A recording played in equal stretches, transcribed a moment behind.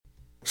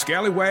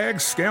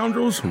Scallywags,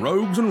 scoundrels,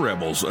 rogues, and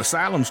rebels,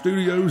 Asylum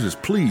Studios is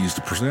pleased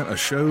to present a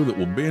show that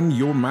will bend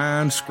your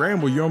mind,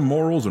 scramble your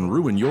morals, and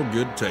ruin your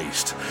good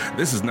taste.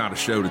 This is not a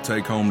show to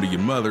take home to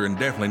your mother, and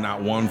definitely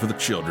not one for the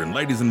children.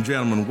 Ladies and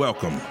gentlemen,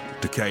 welcome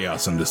to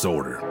Chaos and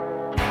Disorder.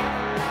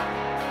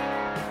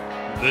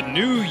 The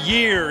new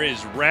year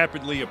is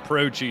rapidly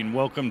approaching.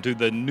 Welcome to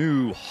the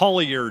new,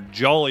 hollier,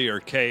 jollier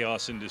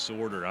Chaos and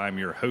Disorder. I'm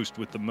your host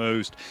with the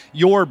most,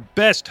 your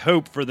best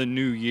hope for the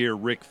new year,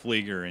 Rick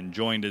Flieger, and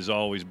joined as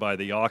always by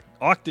the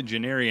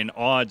octogenarian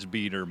odds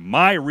beater,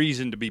 my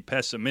reason to be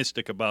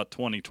pessimistic about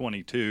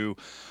 2022,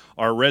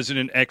 our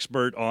resident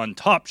expert on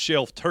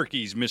top-shelf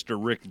turkeys,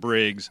 Mr. Rick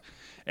Briggs,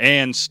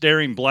 and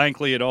staring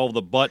blankly at all the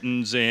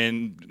buttons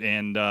and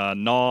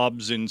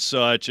knobs and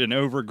such, an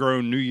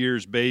overgrown New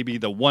Year's baby,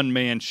 the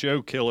one-man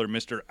show killer,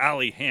 Mr.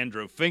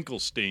 Alejandro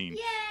Finkelstein.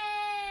 Yay!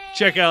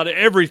 Check out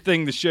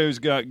everything the show's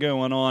got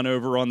going on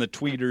over on the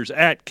tweeters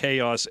at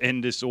Chaos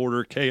and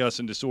Disorder, Chaos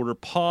and Disorder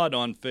Pod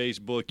on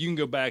Facebook. You can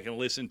go back and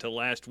listen to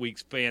last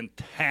week's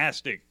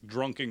fantastic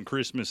Drunken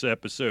Christmas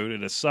episode at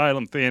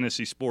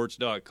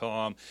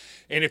asylumfantasysports.com.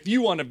 And if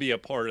you want to be a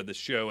part of the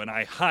show, and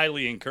I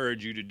highly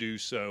encourage you to do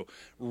so,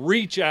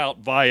 reach out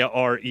via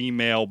our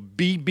email,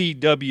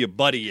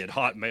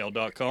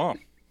 bbwbuddy@hotmail.com.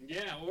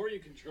 Yeah, or you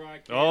can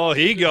try. Oh,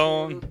 he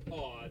gone.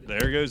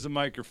 There goes the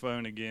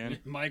microphone again.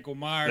 Michael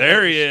Myers.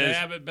 There he is.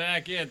 Stab it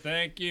back in.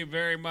 Thank you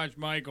very much,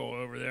 Michael,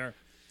 over there.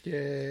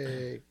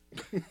 Yay.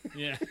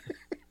 Yeah.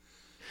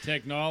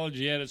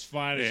 Technology at its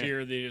finest here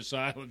at the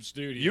Asylum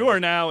Studio. You are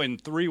now in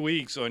 3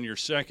 weeks on your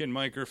second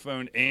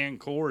microphone and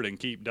cord and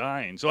keep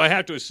dying. So I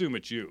have to assume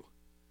it's you.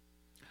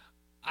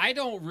 I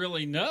don't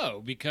really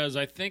know because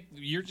I think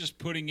you're just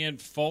putting in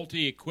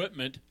faulty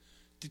equipment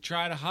to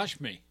try to hush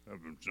me.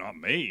 It's not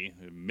me.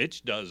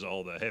 Mitch does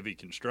all the heavy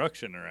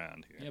construction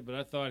around here. Yeah, but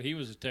I thought he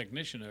was a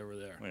technician over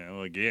there.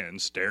 Well, again,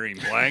 staring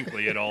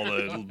blankly at all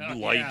the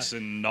lights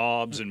and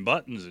knobs and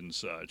buttons and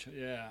such.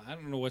 Yeah, I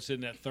don't know what's in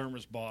that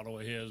thermos bottle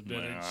of his, but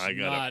Well, it's I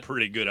got not a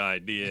pretty good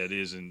idea. It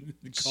isn't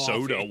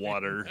soda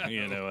water,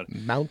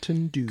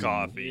 Mountain Dew.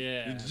 coffee.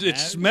 Yeah, It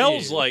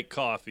smells like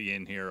coffee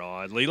in here,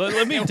 oddly.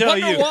 Let me I tell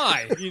wonder you.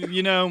 why.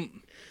 You know,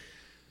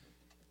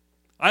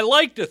 I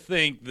like to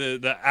think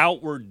the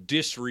outward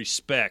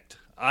disrespect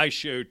I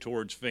show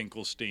towards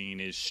Finkelstein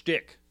is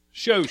shtick,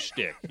 show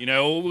shtick. You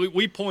know,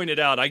 we pointed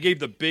out, I gave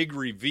the big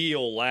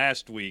reveal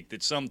last week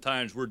that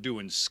sometimes we're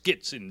doing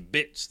skits and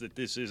bits, that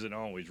this isn't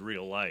always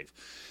real life.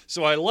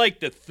 So I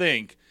like to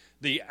think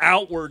the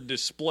outward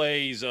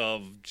displays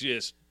of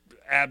just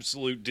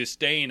absolute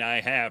disdain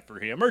I have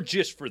for him are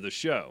just for the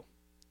show.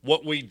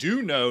 What we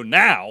do know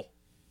now,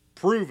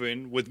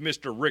 proven with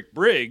Mr. Rick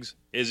Briggs,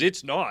 is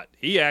it's not.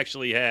 He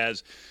actually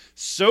has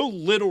so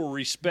little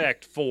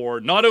respect for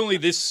not only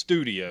this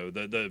studio,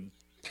 the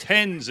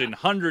tens and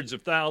hundreds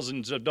of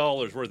thousands of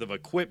dollars worth of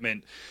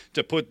equipment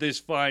to put this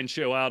fine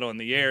show out on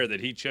the air, that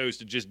he chose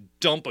to just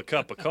dump a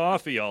cup of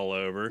coffee all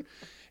over.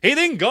 He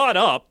then got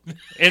up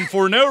and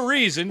for no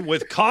reason,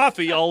 with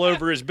coffee all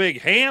over his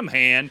big ham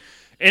hand,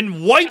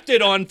 and wiped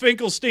it on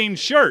Finkelstein's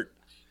shirt.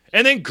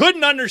 And then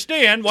couldn't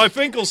understand why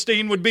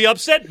Finkelstein would be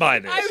upset by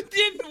this. I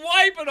didn't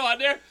wipe it on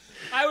there.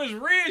 I was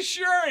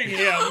reassuring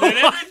him that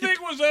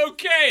everything was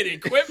okay. The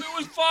equipment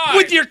was fine.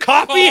 With your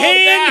coffee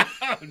hand?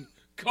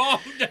 Calm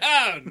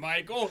down,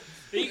 Michael.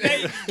 He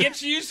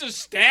gets used to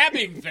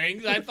stabbing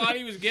things. I thought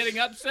he was getting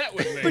upset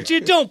with me. But you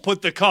don't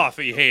put the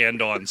coffee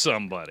hand on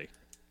somebody.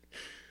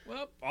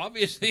 Well,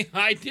 obviously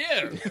I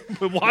did.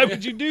 But why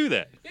would you do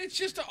that? It's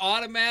just an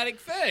automatic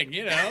thing,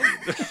 you know.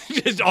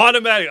 Just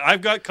automatic.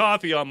 I've got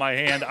coffee on my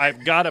hand.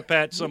 I've got to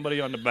pat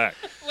somebody on the back.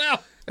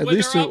 Well, At when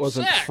least they're it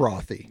wasn't upset.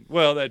 frothy.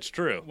 Well, that's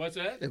true. What's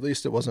that? At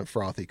least it wasn't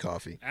frothy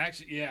coffee.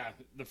 Actually, yeah,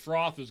 the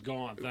froth is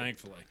gone,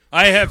 thankfully.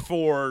 I have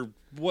for,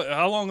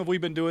 how long have we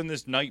been doing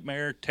this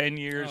nightmare? 10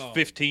 years? Oh.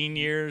 15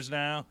 years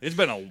now? It's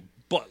been a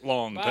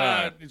long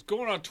time. It's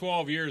going on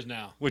 12 years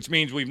now. Which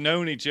means we've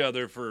known each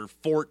other for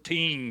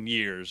 14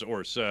 years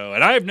or so.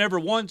 And I have never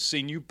once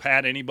seen you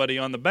pat anybody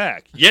on the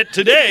back. Yet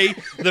today,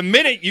 the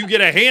minute you get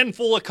a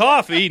handful of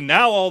coffee,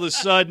 now all of a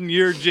sudden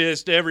you're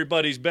just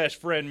everybody's best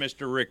friend,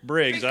 Mr. Rick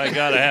Briggs. I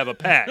got to have a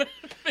pat.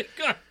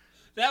 Because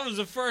that was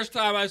the first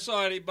time I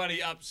saw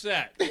anybody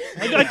upset.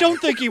 I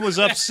don't think he was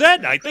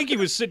upset. I think he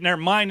was sitting there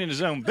minding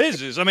his own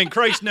business. I mean,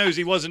 Christ knows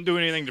he wasn't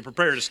doing anything to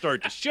prepare to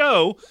start the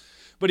show.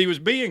 But he was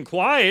being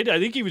quiet. I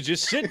think he was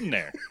just sitting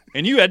there.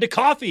 And you had to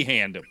coffee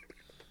hand him.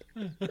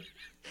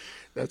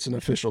 That's an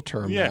official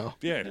term now.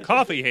 Yeah,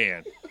 coffee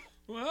hand.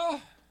 Well,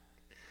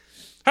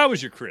 how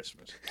was your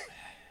Christmas?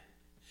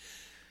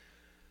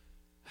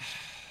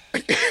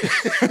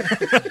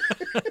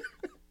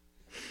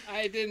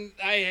 I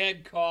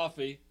had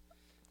coffee.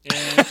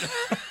 And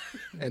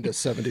And a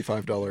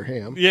 $75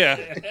 ham. Yeah.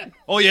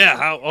 Oh,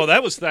 yeah.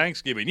 That was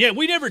Thanksgiving. Yeah,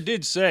 we never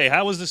did say,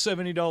 how was the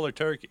 $70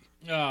 turkey?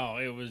 Oh,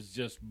 it was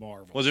just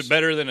marvelous. Was it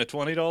better than a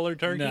 $20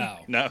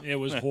 turkey? No. It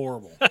was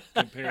horrible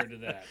compared to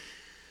that.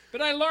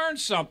 But I learned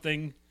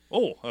something.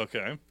 Oh,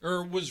 okay.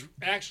 Or was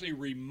actually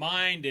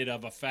reminded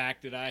of a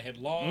fact that I had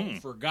long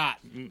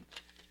forgotten.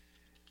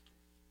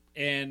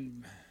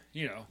 And,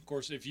 of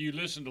course, if you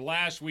listened to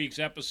last week's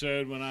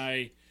episode when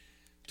I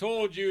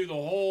told you the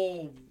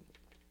whole,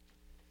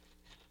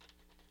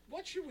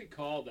 what should we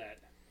call that?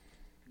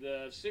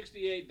 The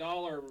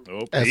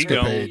 $68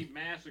 escapade.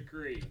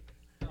 Massacre.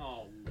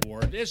 Oh,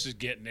 Lord, this is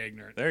getting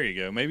ignorant. There you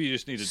go. Maybe you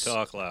just need to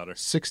talk louder.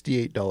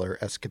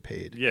 $68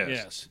 escapade.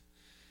 Yes.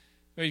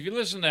 But if you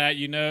listen to that,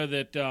 you know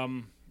that,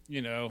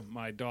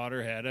 my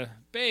daughter had a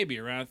baby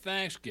around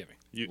Thanksgiving.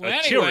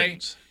 Anyway,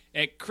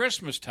 at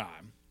Christmas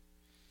time,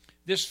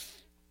 this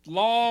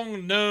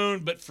long-known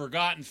but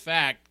forgotten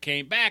fact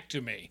came back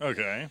to me.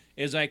 Okay.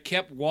 As I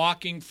kept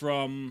walking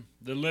from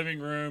the living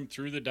room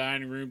through the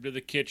dining room to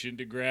the kitchen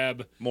to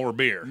grab more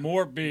beer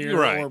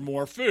right. Or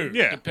more food,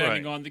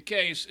 depending right. on the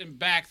case, and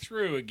back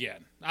through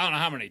again. I don't know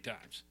how many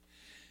times.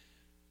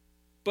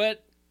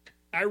 But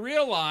I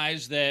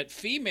realized that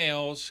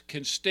females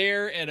can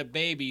stare at a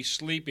baby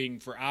sleeping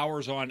for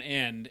hours on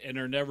end and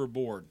are never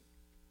bored.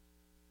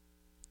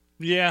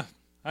 Yeah,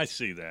 I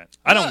see that.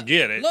 I don't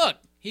get it. Look,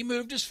 he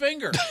moved his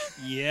finger.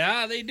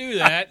 Yeah, they do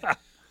that.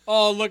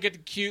 Oh, look at the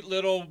cute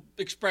little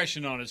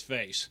expression on his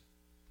face.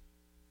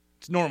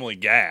 It's normally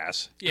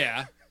gas.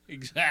 Yeah,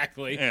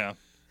 exactly. Yeah.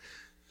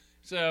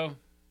 So,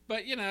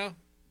 but,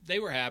 they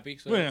were happy.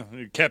 So. Well,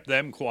 it kept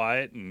them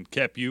quiet and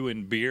kept you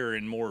in beer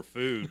and more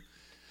food.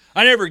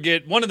 I never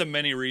get, one of the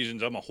many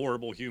reasons I'm a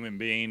horrible human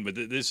being, but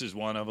this is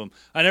one of them.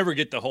 I never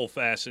get the whole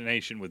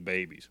fascination with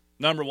babies.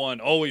 Number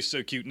one, always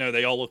so cute. No,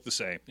 they all look the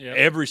same. Yep.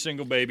 Every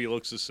single baby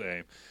looks the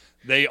same.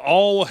 They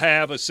all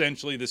have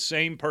essentially the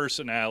same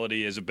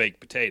personality as a baked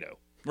potato,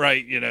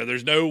 right?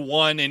 There's no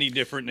one any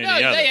different than the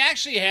other. No, they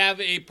actually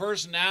have a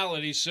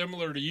personality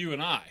similar to you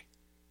and I.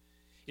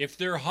 If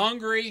they're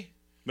hungry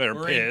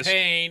or pissed. In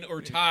pain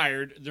or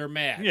tired, they're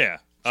mad. Yeah.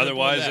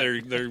 Otherwise,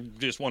 they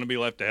just want to be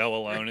left the hell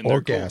alone. And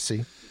or gassy.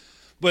 Cool.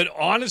 But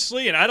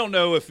honestly, and I don't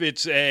know if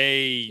it's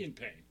a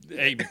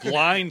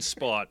blind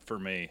spot for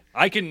me,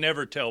 I can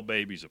never tell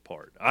babies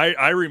apart.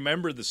 I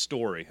remember the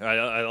story.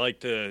 I like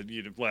to,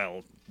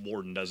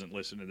 Warden doesn't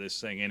listen to this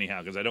thing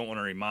anyhow because I don't want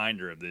to remind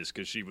her of this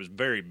because she was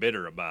very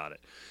bitter about it.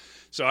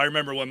 So I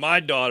remember when my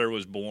daughter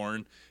was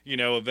born,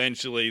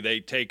 eventually they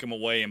take them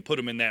away and put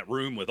them in that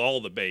room with all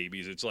the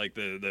babies. It's like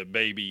the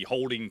baby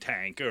holding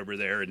tank over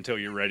there until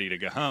you're ready to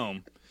go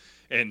home.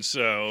 And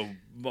so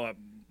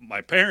my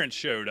parents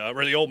showed up,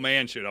 or the old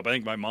man showed up. I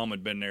think my mom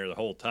had been there the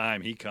whole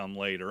time. He come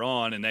later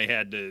on, and they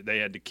had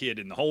the kid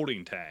in the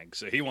holding tank.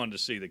 So he wanted to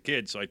see the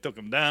kid, so I took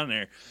him down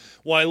there.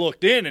 Well, I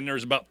looked in, and there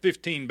was about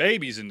 15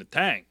 babies in the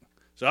tank.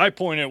 So I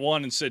pointed at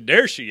one and said,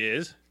 "There she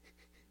is."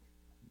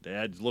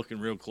 Dad's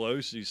looking real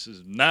close. He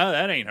says, "No,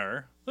 that ain't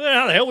her." Well,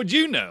 how the hell would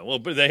you know? Well,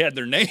 but they had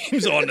their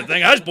names on the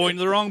thing. I was pointing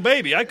to the wrong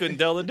baby. I couldn't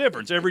tell the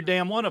difference. Every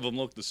damn one of them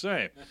looked the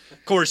same.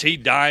 Of course, he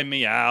dimed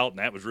me out, and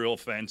that was real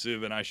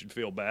offensive, and I should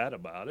feel bad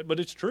about it. But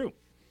it's true.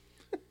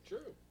 True.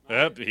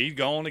 Yep, he's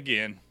gone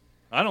again.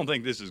 I don't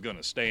think this is going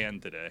to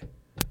stand today.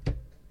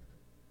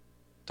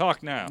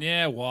 Talk now.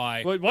 Yeah,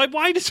 why?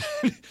 Why does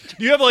do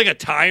you have like a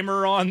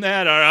timer on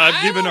that?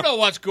 I don't know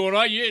what's going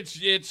on.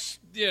 It's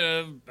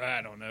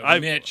I don't know.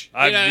 Mitch.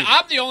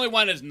 I'm the only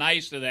one that's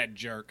nice to that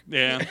jerk.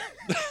 Yeah.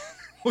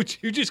 Would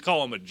you just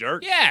call him a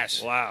jerk?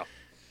 Yes. Wow.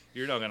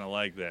 You're not going to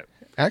like that.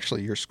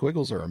 Actually, your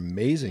squiggles are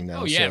amazing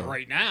now. Oh, yeah,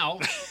 right now.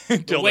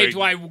 Wait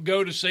till I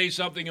go to say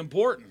something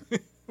important.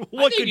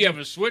 I think you have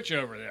a switch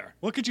over there.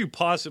 What could you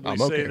possibly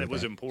say that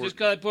was important? Just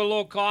because I put a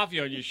little coffee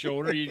on your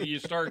shoulder, you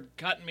start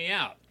cutting me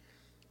out.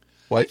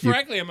 What?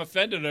 Frankly, I'm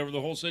offended over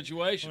the whole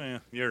situation. Well,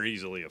 you're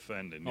easily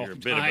offended. You're a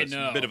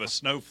bit of a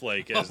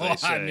snowflake, as they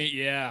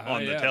say,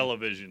 on the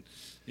television.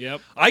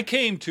 Yep. I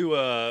came to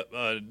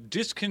a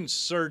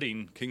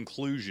disconcerting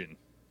conclusion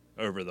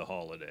over the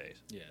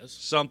holidays. Yes.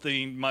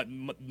 Something,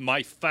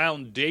 my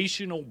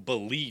foundational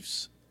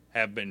beliefs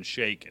have been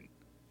shaken,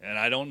 and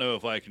I don't know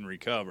if I can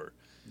recover.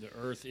 The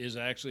Earth is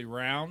actually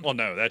round? Well,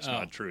 no, that's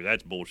not true.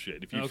 That's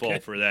bullshit. If you fall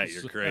for that,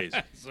 you're crazy.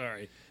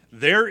 Sorry.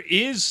 There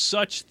is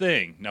such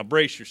thing. Now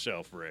brace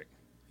yourself, Rick.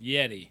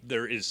 Yeti.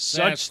 There is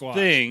such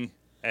thing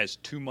as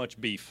too much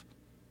beef.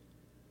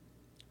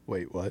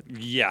 Wait, what?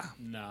 Yeah.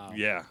 No.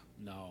 Yeah.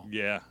 No.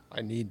 Yeah.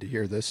 I need to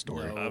hear this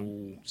story.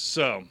 No.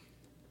 So,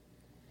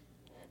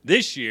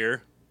 this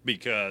year,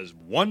 because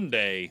one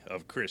day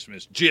of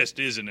Christmas just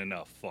isn't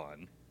enough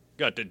fun,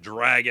 got to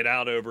drag it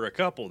out over a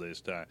couple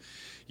this time.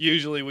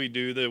 Usually we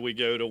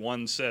go to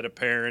one set of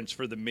parents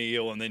for the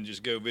meal and then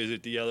just go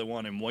visit the other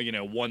one and,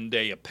 one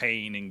day of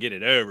pain and get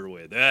it over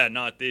with.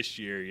 Not this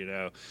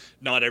year,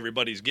 Not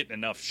everybody's getting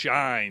enough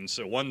shine.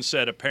 So one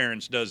set of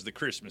parents does the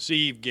Christmas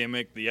Eve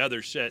gimmick. The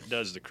other set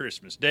does the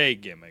Christmas Day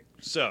gimmick.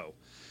 So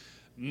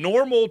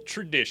normal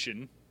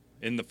tradition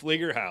in the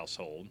Flieger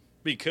household,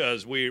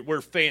 because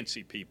we're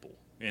fancy people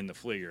in the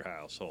Flieger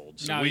household.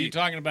 So now, are you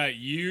talking about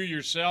you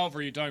yourself, or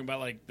are you talking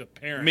about, like, the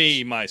parents?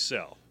 Me,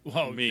 myself.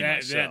 Well,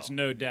 that's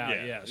no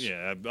doubt, yes.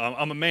 Yeah,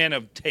 I'm a man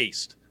of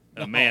taste,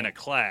 a man of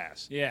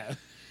class. Yeah.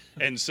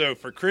 And so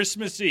for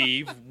Christmas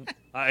Eve,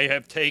 I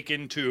have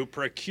taken to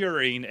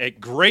procuring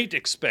at great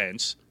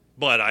expense,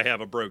 but I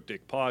have a Broke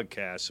Dick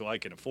podcast, so I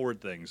can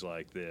afford things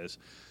like this,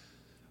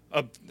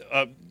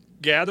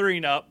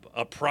 gathering up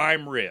a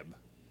prime rib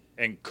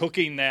and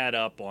cooking that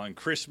up on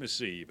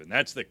Christmas Eve, and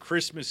that's the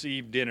Christmas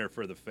Eve dinner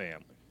for the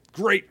family.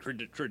 Great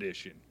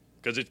tradition,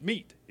 because it's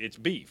meat, it's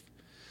beef.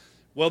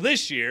 Well,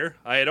 this year,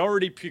 I had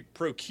already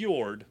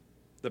procured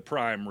the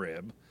prime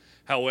rib.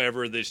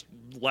 However, this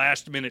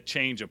last-minute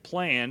change of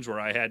plans where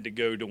I had to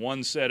go to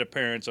one set of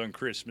parents on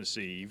Christmas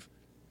Eve,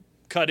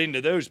 cut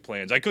into those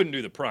plans. I couldn't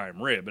do the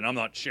prime rib, and I'm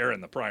not sharing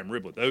the prime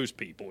rib with those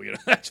people.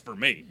 That's for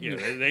me.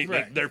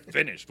 They're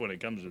finished when it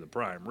comes to the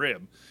prime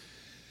rib.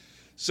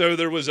 So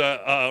there was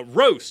a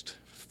roast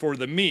for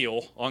the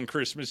meal on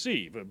Christmas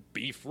Eve, a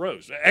beef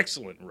roast,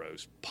 excellent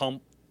roast,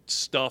 pumped,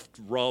 stuffed,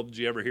 rubbed.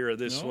 You ever hear of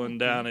this one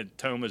down at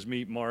Toma's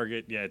Meat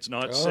Market? Yeah, it's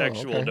not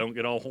sexual. Okay. Don't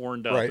get all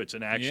horned up. Right. It's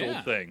an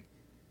actual thing.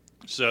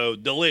 So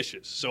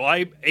delicious. So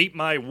I ate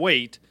my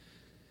weight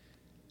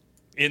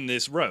in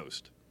this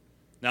roast.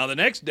 Now the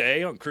next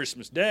day, on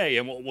Christmas Day,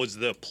 and what was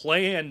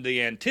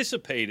the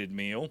anticipated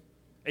meal,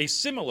 a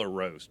similar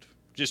roast,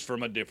 just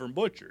from a different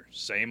butcher.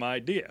 Same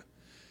idea.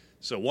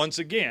 So once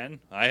again,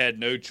 I had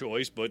no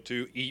choice but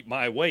to eat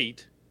my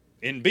weight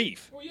in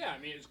beef. Well, yeah, I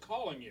mean, it's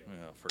calling you.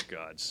 Oh, for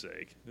God's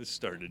sake. This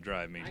started to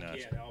drive me nuts. I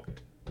can't help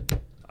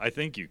it. I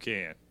think you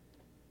can.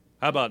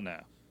 How about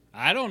now?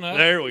 I don't know.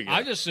 There we go.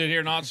 I just sit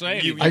here not saying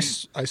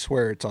anything. I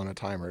swear it's on a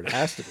timer. It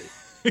has to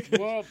be.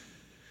 Well,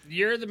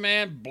 you're the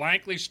man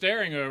blankly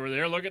staring over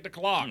there. Look at the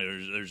clock.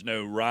 There's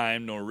no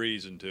rhyme nor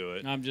reason to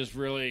it. I'm just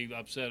really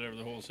upset over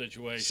the whole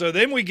situation. So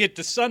then we get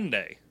to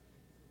Sunday,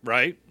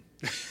 right?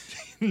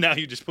 Now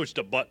you just pushed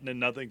a button and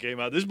nothing came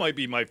out. This might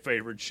be my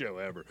favorite show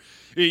ever.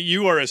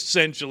 You are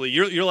essentially,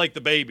 you're like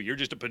the baby. You're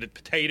just a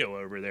potato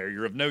over there.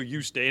 You're of no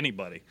use to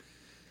anybody.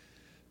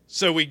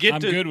 So I'm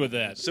good with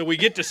that. So we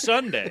get to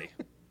Sunday.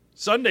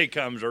 Sunday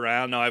comes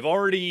around. Now I've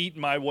already eaten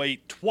my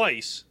weight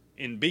twice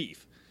in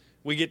beef.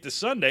 We get to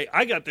Sunday.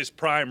 I got this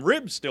prime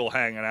rib still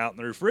hanging out in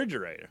the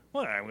refrigerator.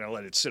 Well, I'm going to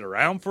let it sit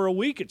around for a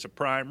week. It's a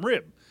prime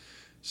rib.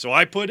 So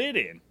I put it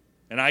in.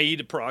 And I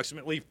eat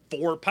approximately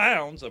 4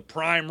 pounds of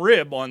prime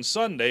rib on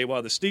Sunday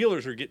while the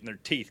Steelers are getting their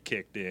teeth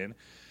kicked in.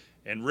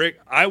 And, Rick,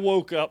 I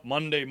woke up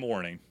Monday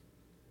morning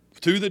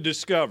to the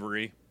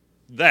discovery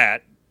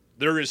that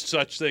there is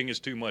such thing as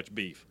too much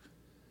beef.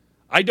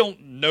 I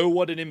don't know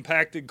what an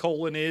impacted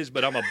colon is,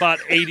 but I'm about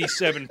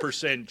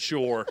 87%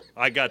 sure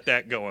I got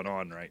that going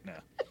on right now.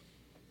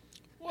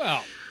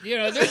 Well,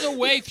 there's a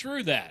way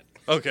through that.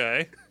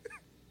 Okay.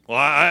 Well,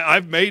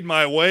 I've made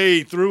my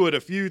way through it a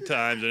few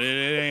times, and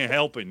it ain't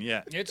helping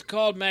yet. It's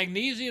called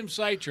magnesium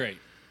citrate.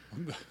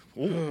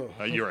 Ooh,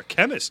 you're a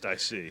chemist, I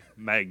see.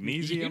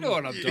 Magnesium. You know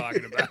what I'm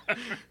talking about.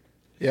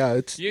 Yeah,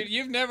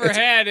 you've never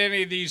had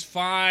any of these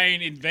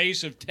fine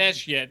invasive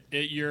tests yet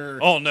at your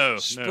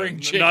spring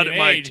chicken not at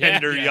my age,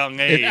 tender young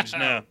age.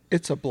 No,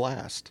 it's a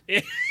blast.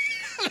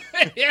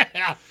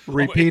 Yeah.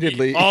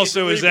 Repeatedly.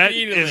 Also, is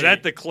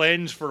that the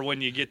cleanse for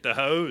when you get the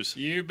hose?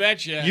 You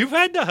betcha. You've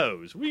had the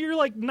hose. Well, you're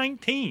like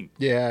 19.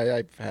 Yeah,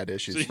 I've had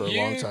issues for a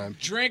long time.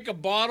 Drink a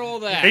bottle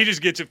of that. He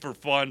just gets it for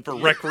fun, for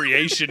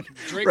recreation.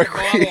 Drink a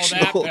bottle of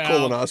that, pal.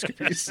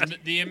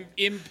 Colonoscopies. The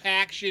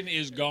impaction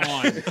is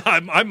gone.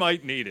 I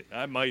might need it.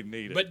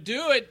 But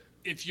do it.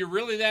 If you're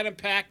really that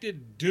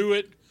impacted, do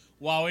it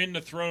while in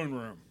the throne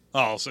room.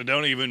 Oh, so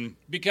don't even...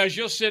 Because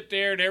you'll sit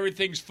there and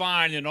everything's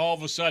fine, and all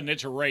of a sudden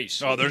it's a race.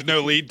 Oh, there's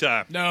no lead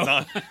time.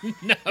 No.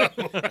 No.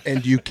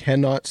 And you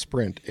cannot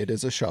sprint. It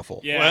is a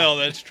shuffle. Yeah. Well,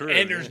 that's true.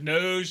 And there's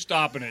no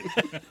stopping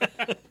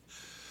it.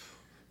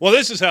 Well,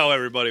 this is how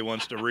everybody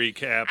wants to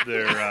recap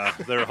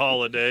their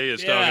holiday,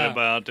 is talking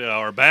about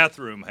our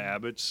bathroom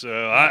habits.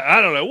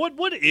 I don't know.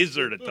 What is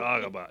there to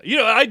talk about?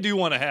 I do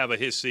want to have a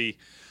hissy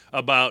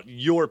about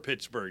your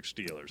Pittsburgh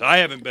Steelers. I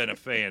haven't been a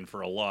fan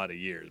for a lot of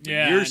years. But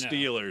your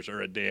Steelers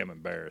are a damn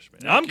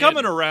embarrassment. I'm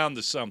coming around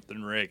to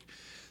something, Rick,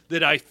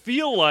 that I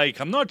feel like,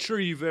 I'm not sure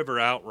you've ever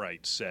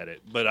outright said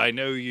it, but I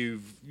know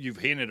you've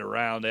hinted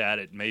around at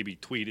it, maybe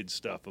tweeted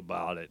stuff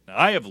about it. Now,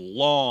 I have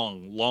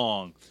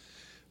long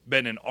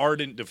been an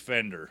ardent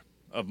defender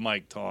of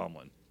Mike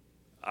Tomlin.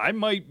 I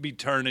might be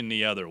turning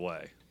the other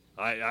way.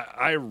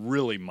 I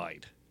really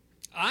might.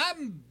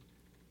 I'm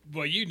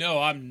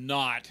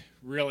not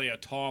really a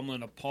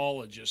Tomlin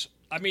apologist.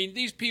 I mean,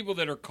 these people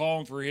that are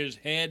calling for his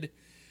head,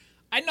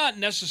 I'm not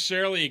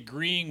necessarily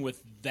agreeing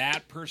with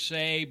that per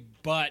se,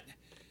 but,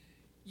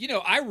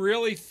 I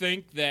really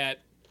think that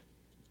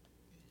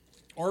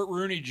Art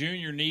Rooney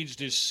Jr. needs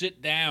to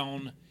sit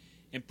down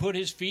and put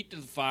his feet to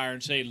the fire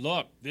and say,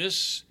 look,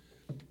 this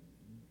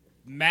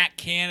Matt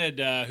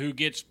Canada who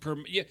gets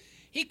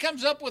he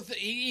comes up with,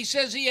 he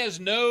says he has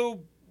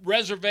no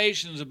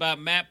reservations about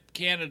Matt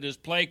Canada's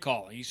play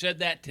calling. He said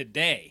that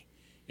today,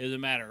 as a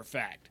matter of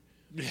fact.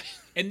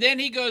 And then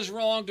he goes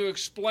wrong to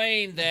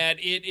explain that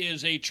it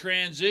is a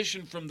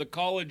transition from the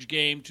college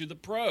game to the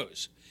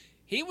pros.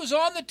 He was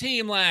on the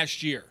team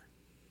last year.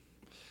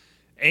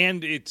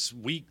 And it's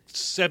week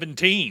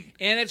 17.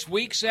 And it's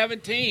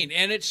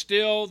it's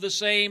still the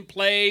same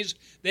plays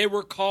they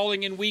were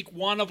calling in week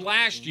 1 of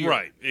last year.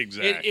 Right,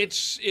 exactly.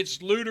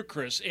 It's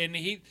ludicrous.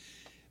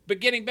 But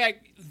getting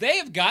back, they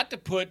have got to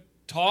put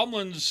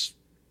Tomlin's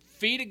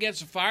feet against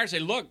the fire and say,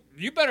 look,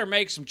 you better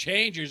make some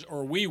changes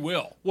or we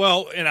will.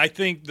 Well, and I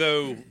think,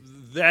 though,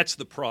 that's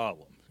the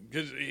problem.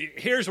 Because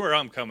here's where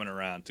I'm coming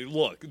around to.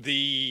 Look,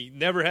 the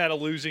never had a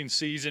losing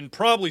season,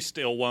 probably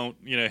still won't.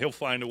 He'll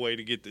find a way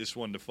to get this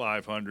one to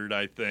 500,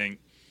 I think.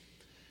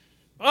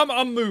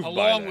 I'm moved by that.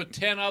 Along with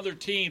 10 other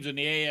teams in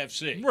the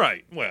AFC.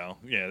 Right. Well,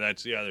 yeah,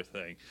 that's the other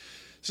thing.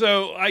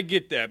 So I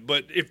get that.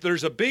 But if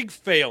there's a big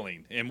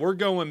failing, and we're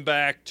going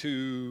back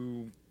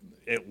to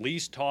at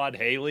least Todd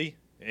Haley,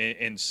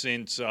 and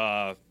since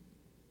Butler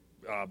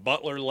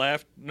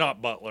left,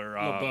 not Butler,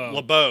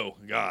 LeBeau.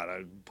 God,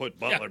 I put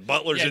Butler. Yeah.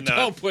 Butler's in the.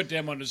 Don't put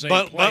them on the same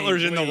plane,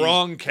 Butler's in please. the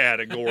wrong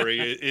category.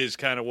 Is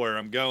kind of where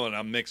I'm going.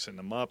 I'm mixing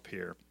them up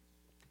here.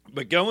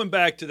 But going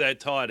back to that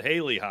Todd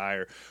Haley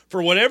hire,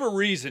 for whatever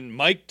reason,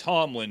 Mike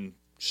Tomlin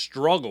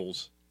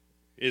struggles,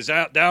 is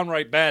out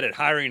downright bad at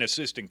hiring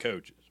assistant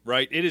coaches.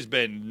 Right? It has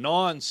been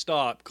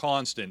nonstop,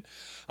 constant.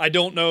 I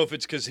don't know if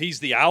it's because he's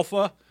the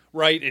alpha.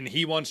 Right, and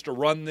he wants to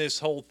run this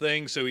whole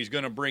thing, so he's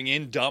going to bring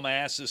in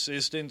dumbass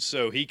assistants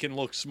so he can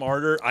look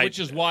smarter. Which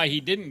is why he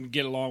didn't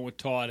get along with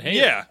Todd Haley.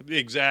 Yeah,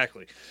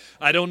 exactly.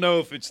 I don't know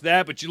if it's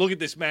that, but you look at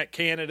this Matt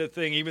Canada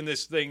thing, even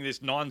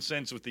this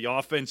nonsense with the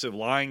offensive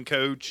line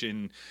coach,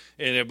 and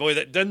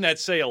boy, doesn't that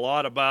say a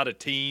lot about a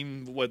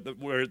team where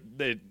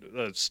the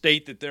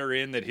state that they're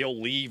in, that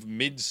he'll leave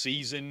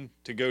mid-season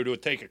to go to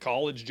take a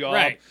college job,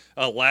 right.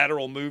 A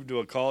lateral move to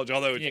a college,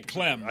 although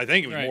Clem. I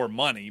think it was right. more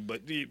money,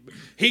 but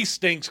he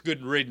stinks.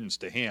 Good riddance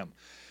to him.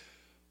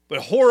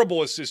 But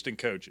horrible assistant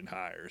coaching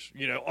hires.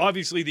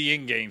 Obviously the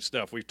in-game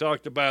stuff. We've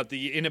talked about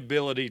the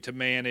inability to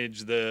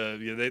manage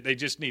they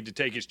just need to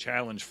take his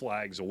challenge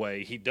flags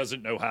away. He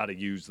doesn't know how to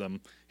use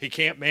them. He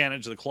can't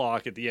manage the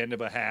clock at the end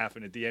of a half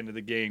and at the end of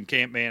the game.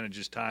 Can't manage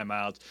his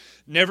timeouts.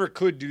 Never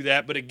could do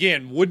that. But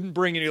again, wouldn't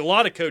bring any. A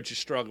lot of coaches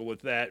struggle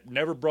with that.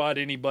 Never brought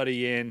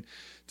anybody in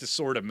to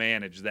sort of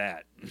manage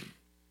that.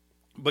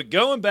 But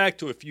going back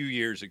to a few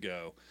years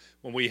ago,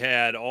 when we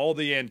had all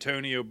the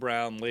Antonio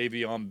Brown,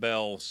 Le'Veon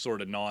Bell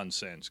sort of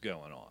nonsense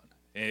going on.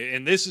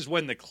 And this is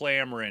when the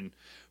clamoring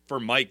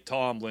for Mike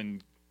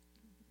Tomlin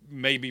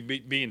maybe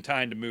being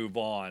time to move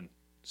on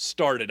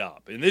started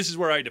up. And this is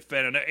where I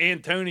defend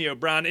Antonio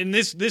Brown. And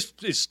this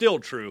is still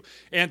true.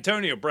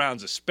 Antonio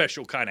Brown's a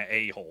special kind of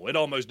a-hole. It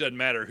almost doesn't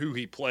matter who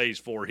he plays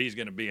for. He's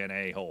going to be an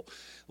a-hole.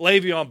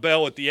 Le'Veon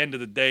Bell, at the end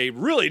of the day,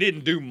 really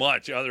didn't do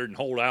much other than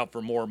hold out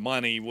for more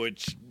money,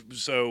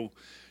 so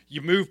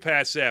you move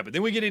past that. But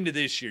then we get into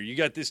this year. You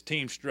got this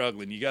team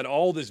struggling. You got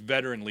all this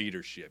veteran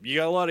leadership. You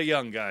got a lot of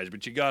young guys,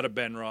 but you got a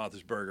Ben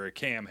Roethlisberger, a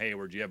Cam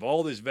Hayward. You have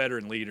all this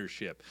veteran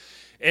leadership.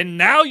 And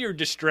now your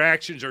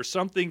distractions are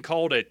something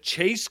called a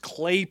Chase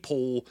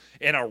Claypool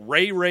and a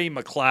Ray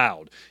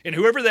McLeod. And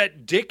whoever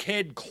that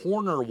dickhead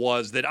corner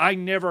was that I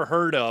never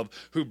heard of,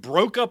 who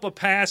broke up a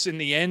pass in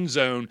the end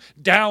zone,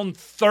 down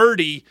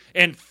 30,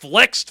 and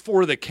flexed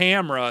for the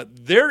camera,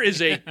 there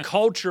is a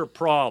culture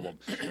problem.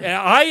 And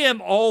I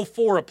am all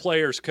for a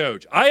player's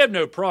coach. I have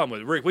no problem with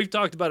it. Rick, we've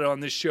talked about it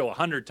on this show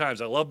 100 times.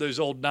 I love those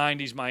old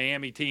 90s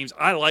Miami teams.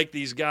 I like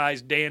these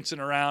guys dancing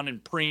around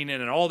and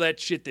preening and all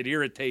that shit that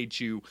irritates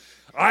you.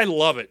 I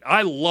love it.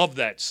 I love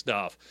that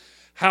stuff.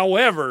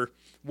 However,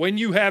 when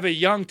you have a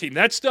young team,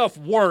 that stuff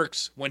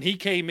works when he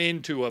came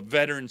into a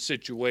veteran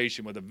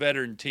situation with a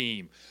veteran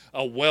team,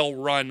 a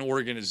well-run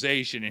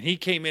organization, and he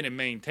came in and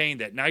maintained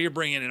that. Now you're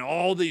bringing in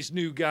all these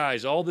new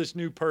guys, all this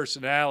new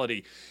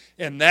personality,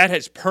 and that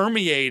has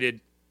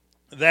permeated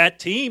that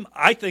team.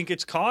 I think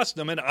it's cost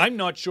them, and I'm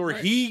not sure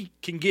he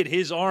can get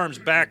his arms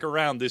back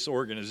around this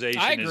organization.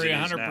 I agree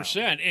as it is 100%.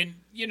 now. And,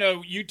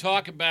 you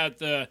talk about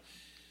the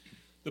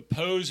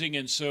posing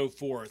and so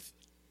forth.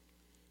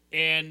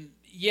 And,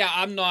 yeah,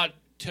 I'm not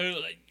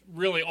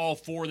really all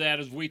for that,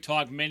 as we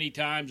talked many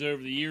times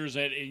over the years,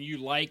 and you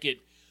like it.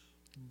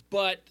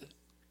 But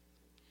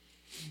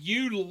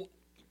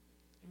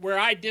where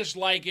I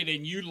dislike it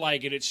and you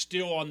like it, it's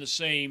still on the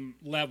same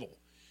level.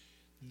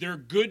 They're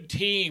good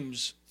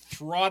teams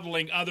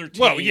throttling other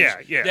teams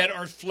that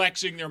are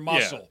flexing their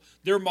muscle. Yeah.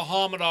 They're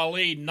Muhammad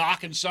Ali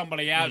knocking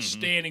somebody out,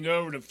 standing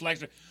over and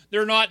flexing.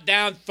 They're not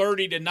down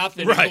 30-0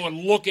 and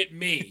going, look at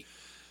me.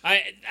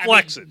 I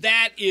mean,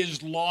 that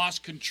is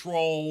lost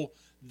control.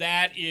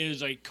 That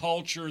is a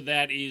culture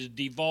that is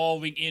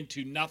devolving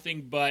into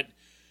nothing but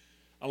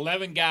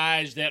 11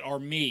 guys that are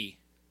me.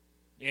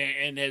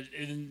 And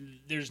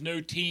there's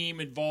no team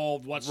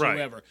involved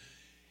whatsoever. Right.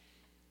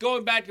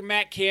 Going back to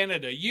Matt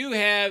Canada, you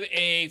have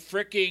a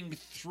freaking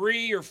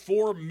 $3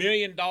 or $4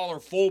 million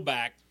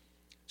fullback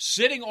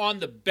sitting on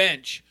the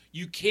bench.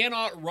 You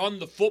cannot run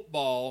the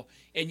football,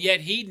 and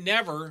yet he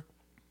never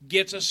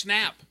gets a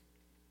snap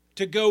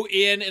to go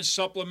in and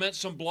supplement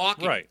some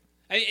blocking. Right.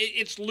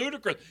 It's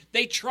ludicrous.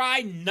 They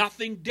try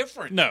nothing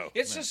different.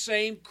 It's the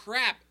same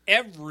crap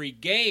every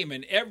game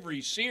and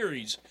every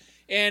series.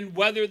 And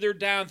whether they're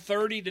down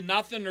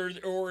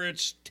 30-0 or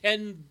it's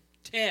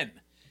 10-10,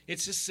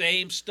 it's the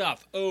same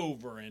stuff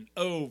over and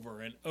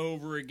over and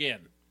over again.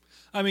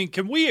 I mean,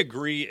 can we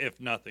agree, if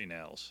nothing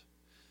else,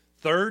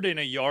 third and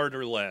a yard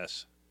or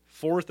less,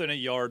 fourth and a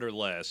yard or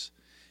less,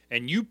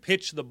 and you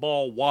pitch the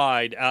ball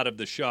wide out of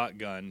the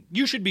shotgun,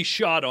 you should be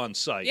shot on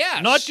sight.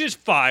 Yes. Not just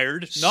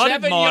fired, not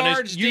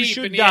admonished. You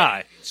should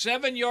die.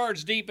 7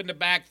 yards deep in the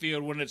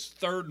backfield when it's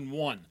 3rd and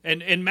 1.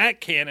 And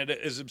Matt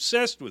Canada is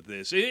obsessed with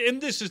this.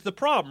 And this is the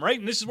problem, right?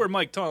 And this is where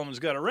Mike Tomlin's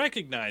got to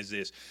recognize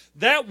this.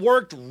 That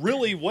worked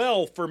really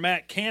well for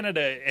Matt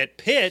Canada at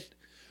Pitt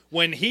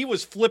when he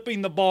was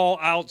flipping the ball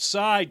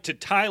outside to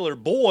Tyler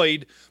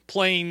Boyd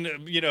playing,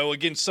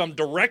 against some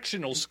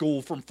directional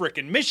school from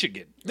frickin'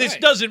 Michigan. This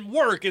doesn't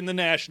work in the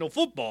National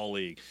Football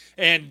League.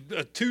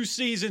 And 2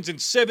 seasons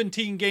and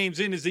 17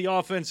 games in as the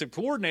offensive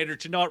coordinator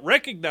to not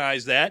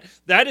recognize that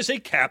is a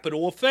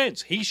capital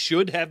offense. He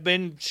should have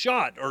been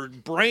shot or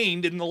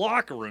brained in the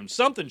locker room.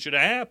 Something should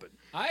have happened.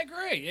 I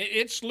agree.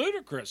 It's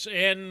ludicrous.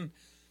 And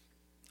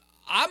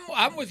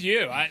I'm with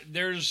you. I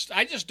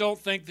just don't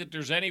think that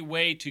there's any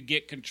way to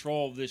get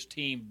control of this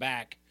team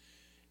back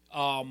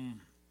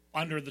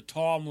under the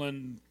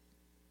Tomlin,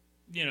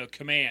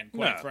 command,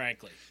 quite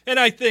frankly. And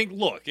I think,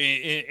 look,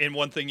 and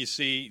one thing you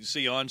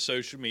see on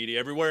social media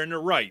everywhere, and they're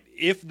right,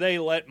 if they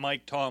let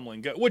Mike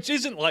Tomlin go, which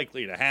isn't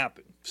likely to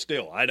happen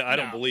still, I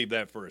don't believe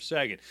that for a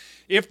second.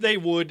 If they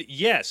would,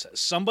 yes,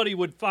 somebody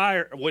would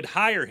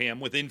hire him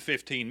within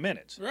 15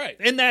 minutes. Right.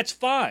 And that's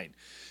fine.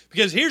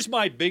 Because here's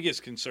my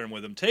biggest concern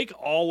with him. Take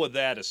all of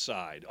that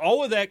aside.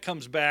 All of that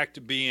comes back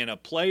to being a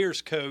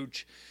player's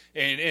coach,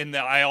 and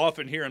I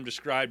often hear him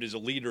described as a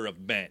leader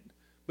of men.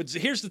 But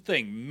here's the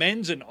thing.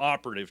 Men's an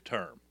operative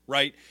term,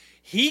 right?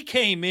 He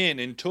came in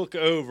and took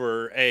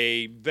over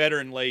a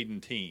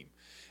veteran-laden team.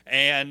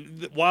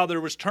 And while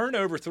there was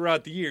turnover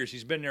throughout the years,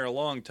 he's been there a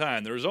long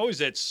time, there was always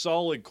that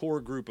solid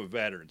core group of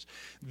veterans.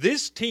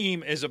 This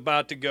team is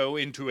about to go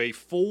into a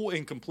full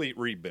and complete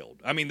rebuild.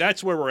 I mean,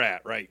 that's where we're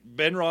at, right?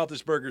 Ben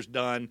Roethlisberger's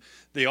done.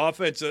 The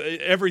offense,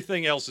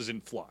 everything else is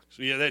in flux.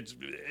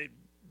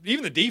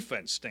 Even the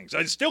defense stinks.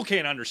 I still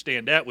can't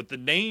understand that with the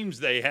names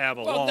they have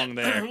along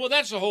there. Well,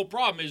 that's the whole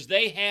problem is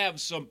they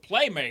have some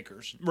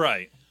playmakers.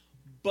 Right.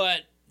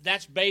 But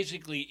that's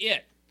basically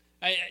it.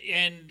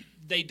 And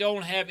they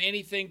don't have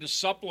anything to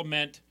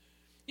supplement.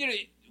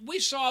 We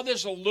saw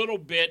this a little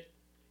bit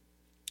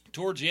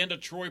towards the end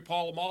of Troy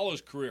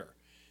Polamalu's career.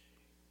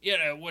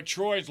 When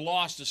Troy's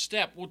lost a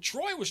step. Well,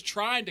 Troy was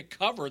trying to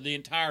cover the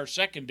entire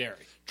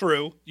secondary.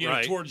 True.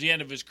 Towards the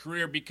end of his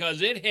career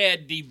because it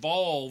had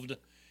devolved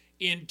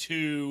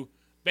into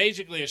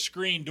basically a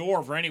screen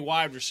door for any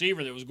wide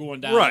receiver that was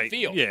going down the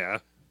field. Yeah.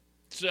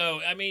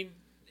 So, I mean,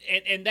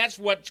 and that's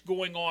what's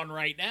going on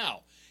right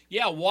now.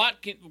 Yeah,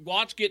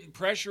 Watt's getting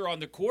pressure on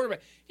the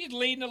quarterback. He's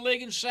leading the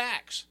league in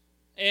sacks.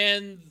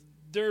 And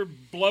they're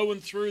blowing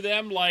through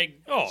them like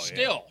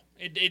still.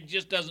 Yeah. It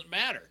just doesn't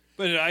matter.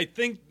 But I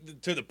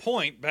think to the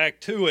point, back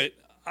to it,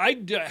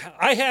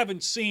 I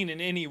haven't seen in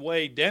any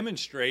way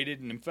demonstrated,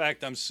 and in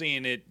fact I'm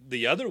seeing it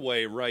the other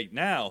way right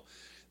now,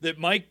 that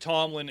Mike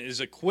Tomlin is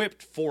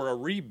equipped for a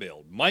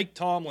rebuild. Mike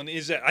Tomlin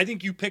I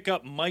think you pick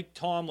up Mike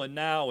Tomlin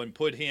now and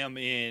put him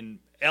in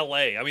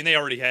L.A. I mean, they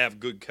already have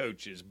good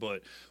coaches,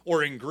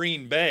 or in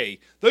Green Bay,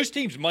 those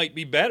teams might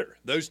be better.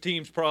 Those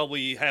teams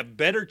probably have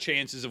better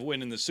chances of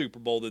winning the Super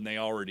Bowl than they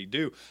already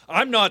do.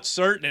 I'm not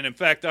certain, and in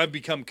fact, I've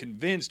become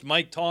convinced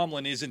Mike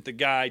Tomlin isn't the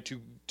guy to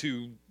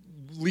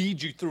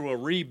lead you through a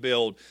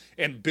rebuild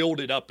and build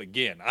it up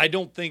again. I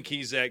don't think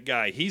he's that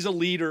guy. He's a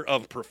leader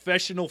of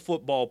professional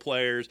football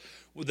players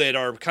that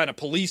are kind of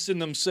policing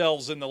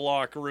themselves in the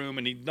locker room,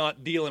 and he's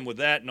not dealing with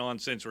that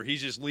nonsense where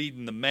he's just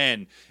leading the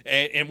men.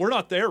 And we're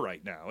not there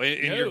right now.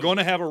 And you're going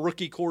to have a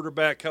rookie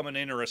quarterback coming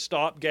in or a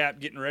stopgap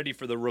getting ready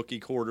for the rookie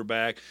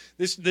quarterback.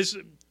 This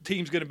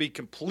team's going to be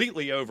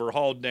completely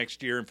overhauled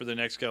next year and for the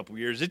next couple of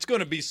years. It's going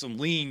to be some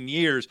lean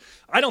years.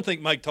 I don't think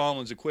Mike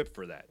Tomlin's equipped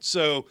for that.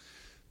 So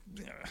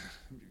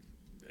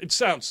it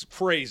sounds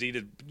crazy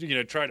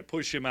to try to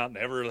push him out.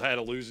 Never had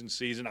a losing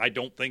season. I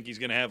don't think he's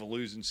going to have a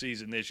losing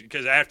season this year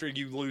because after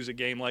you lose a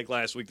game like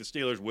last week, the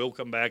Steelers will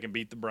come back and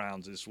beat the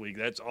Browns this week.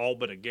 That's all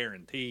but a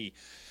guarantee,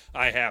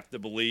 I have to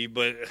believe.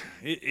 But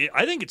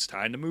I think it's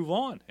time to move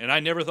on, and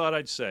I never thought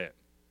I'd say it.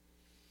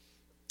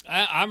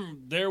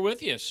 I'm there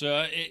with you.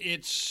 So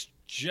it's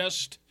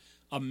just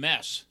a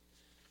mess.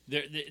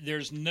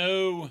 There's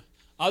no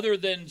 – other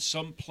than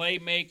some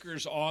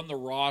playmakers on the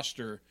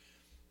roster –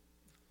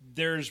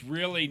 there's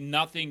really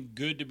nothing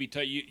good to be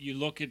told. You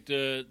look at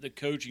the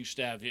coaching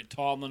staff,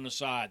 Tomlin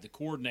aside, the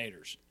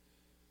coordinators.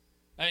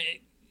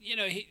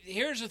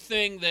 Here's the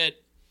thing that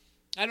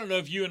I don't know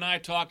if you and I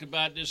talked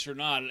about this or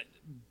not,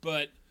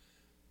 but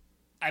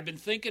I've been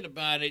thinking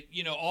about it.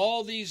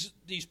 All these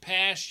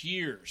past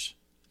years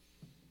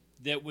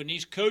that when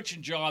these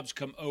coaching jobs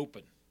come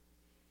open,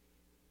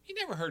 you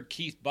never heard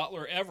Keith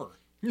Butler ever.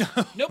 No.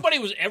 Nobody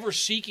was ever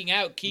seeking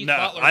out Keith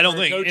Butler. I don't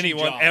think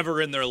anyone ever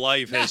in their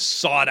life has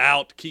sought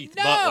out Keith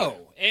Butler.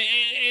 No,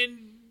 and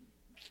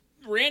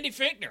Randy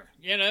Fichtner,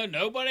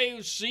 nobody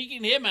was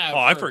seeking him out.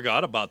 I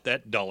forgot about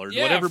that dullard.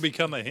 Yeah, whatever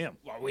become of him?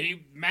 Well,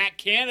 Matt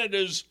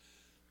Canada's,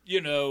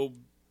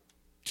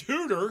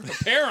 tutor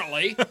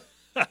apparently,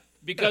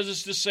 because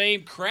it's the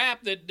same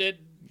crap that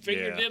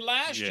Finger did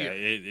last year.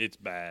 Yeah, it's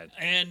bad.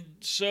 And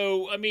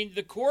so, I mean,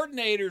 the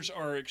coordinators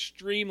are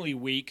extremely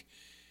weak.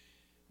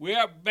 We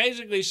have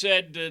basically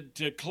said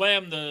to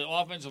Clem, the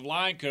offensive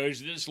line coach,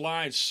 this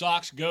line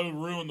sucks. Go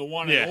ruin the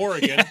one in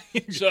Oregon.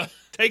 So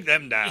take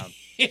them down.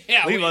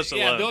 Leave us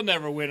alone. Yeah, they'll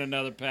never win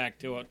another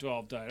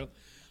Pac-12 title.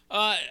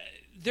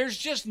 There's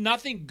just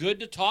nothing good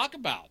to talk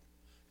about.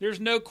 There's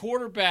no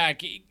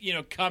quarterback,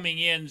 coming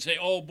in and say,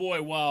 "Oh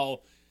boy,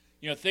 well,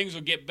 things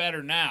will get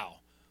better now."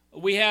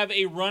 We have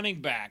a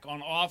running back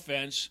on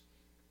offense.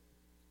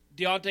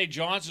 Deontay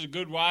Johnson's a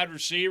good wide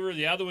receiver.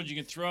 The other ones you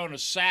can throw in a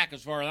sack,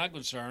 as far as I'm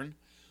concerned.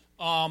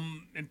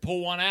 And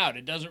pull one out.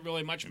 It doesn't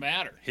really much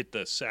matter. Hit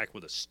the sack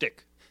with a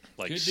stick,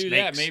 like Could snakes. do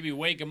that. Maybe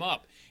wake him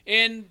up.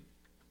 And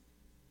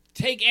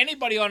take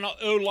anybody on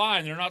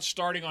O-line. They're not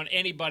starting on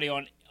anybody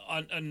on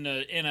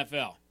the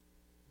NFL.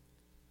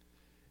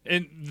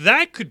 And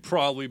that could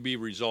probably be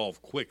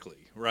resolved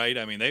quickly, right?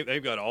 I mean,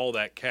 they've got all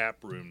that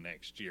cap room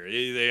next year.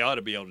 They ought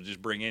to be able to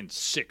just bring in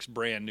 6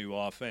 brand new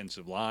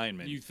offensive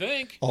linemen. You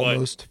think?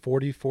 Almost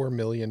 $44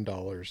 million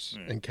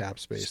in cap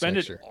space spend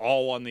next it year.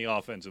 all on the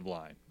offensive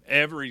line.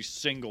 Every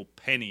single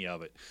penny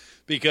of it.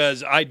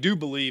 Because I do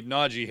believe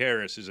Najee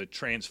Harris is a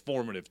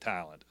transformative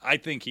talent. I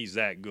think he's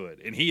that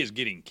good, and he is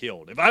getting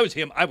killed. If I was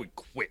him, I would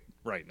quit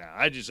right now.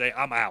 I'd just say,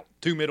 I'm out.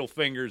 2 middle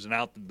fingers and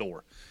out the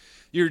door.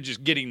 You're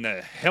just getting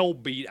the hell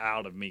beat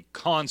out of me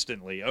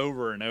constantly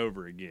over and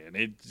over again.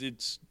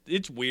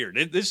 It's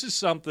weird. This is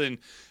something,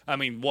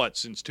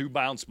 since 2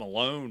 Bounce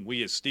Malone,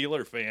 we as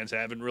Steeler fans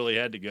haven't really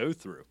had to go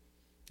through.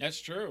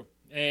 That's true.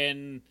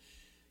 And,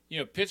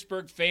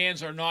 Pittsburgh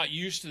fans are not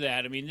used to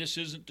that. I mean, this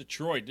isn't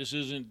Detroit. This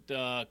isn't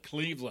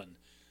Cleveland.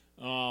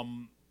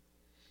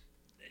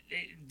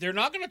 They're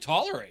not going to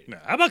tolerate it. No,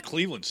 how about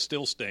Cleveland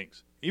still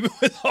stinks, even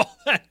with all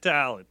that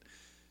talent?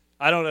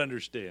 I don't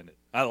understand it.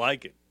 I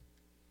like it.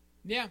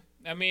 Yeah,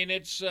 I mean,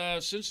 it's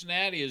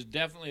Cincinnati is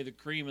definitely the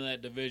cream of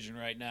that division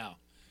right now.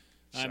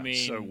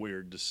 Sounds so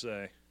weird to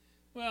say.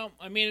 Well,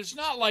 I mean, it's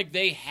not like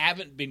they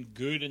haven't been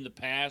good in the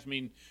past. I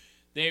mean,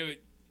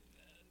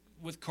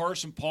 with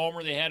Carson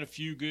Palmer, they had a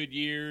few good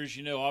years.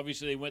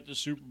 Obviously they went to the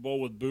Super Bowl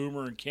with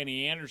Boomer and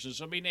Kenny Anderson.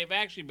 So, I mean, they've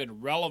actually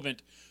been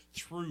relevant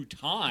through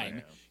time.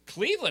 Man.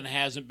 Cleveland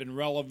hasn't been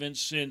relevant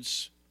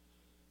since,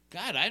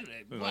 God,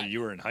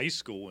 you were in high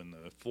school in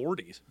the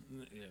 40s.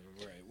 Yeah,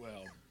 right,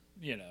 well,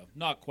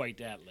 not quite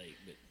that late.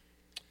 But,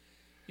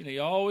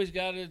 you always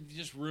got to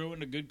just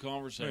ruin a good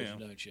conversation,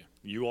 don't you?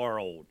 You are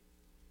old.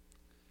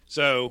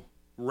 So,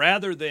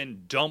 rather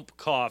than dump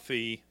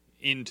coffee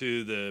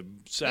into the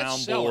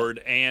soundboard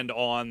and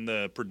on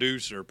the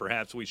producer,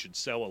 perhaps we should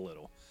sell a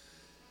little.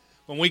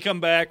 When we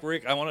come back,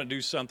 Rick, I want to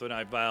do something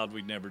I vowed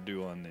we'd never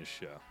do on this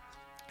show.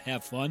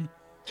 Have fun?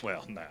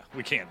 Well, no,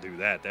 we can't do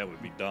that. That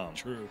would be dumb.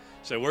 True.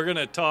 So we're going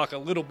to talk a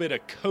little bit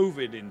of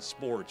COVID in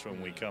sports when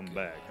we come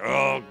back.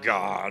 Oh,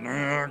 God.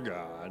 Oh,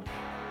 God.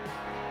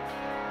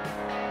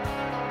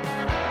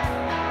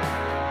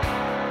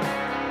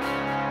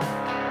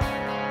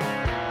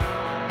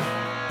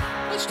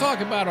 Let's talk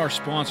about our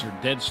sponsor,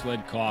 Dead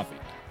Sled Coffee.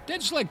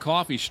 Dead Sled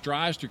Coffee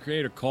strives to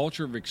create a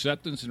culture of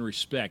acceptance and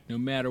respect no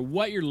matter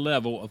what your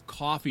level of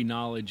coffee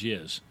knowledge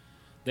is.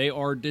 They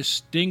are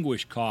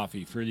distinguished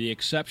coffee for the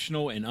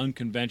exceptional and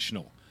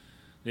unconventional.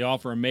 They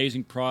offer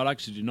amazing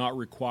products that do not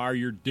require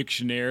your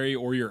dictionary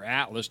or your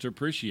atlas to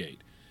appreciate.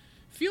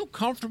 Feel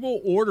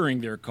comfortable ordering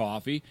their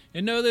coffee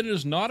and know that it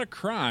is not a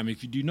crime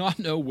if you do not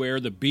know where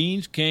the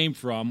beans came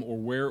from or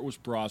where it was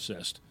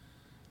processed.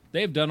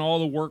 They have done all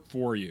the work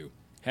for you,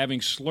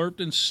 having slurped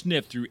and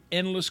sniffed through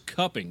endless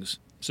cuppings,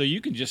 so you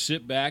can just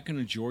sit back and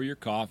enjoy your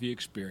coffee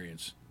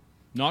experience.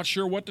 Not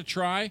sure what to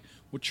try?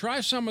 Well,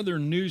 try some of their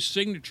new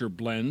signature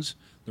blends,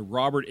 the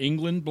Robert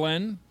England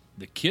blend,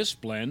 the Kiss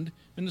blend,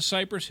 and the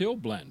Cypress Hill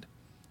blend.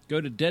 Go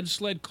to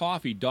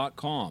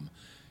deadsledcoffee.com.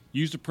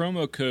 Use the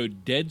promo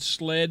code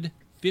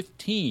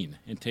DEADSLED15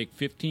 and take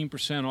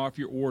 15% off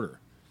your order.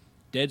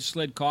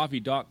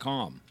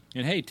 deadsledcoffee.com.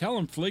 And hey, tell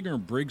them Fligger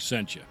and Briggs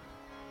sent you.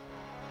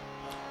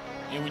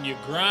 And when you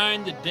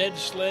grind the Dead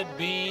Sled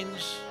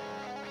beans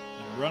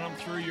and run them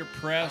through your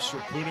press or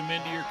put them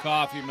into your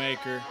coffee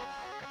maker,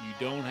 you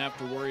don't have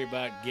to worry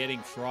about getting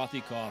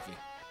frothy coffee.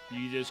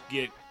 You just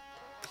get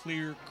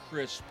clear,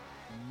 crisp,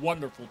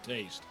 wonderful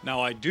taste.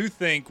 Now, I do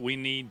think we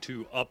need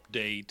to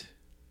update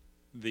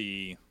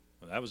that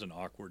was an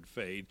awkward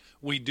fade.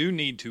 We do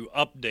need to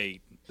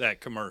update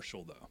that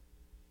commercial, though.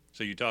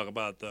 So you talk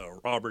about the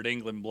Robert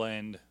England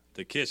blend,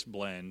 the Kiss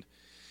blend.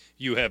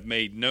 You have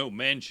made no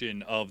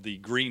mention of the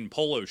green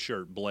polo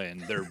shirt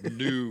blend, their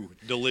new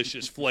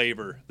delicious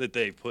flavor that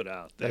they put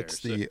out there. That's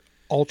the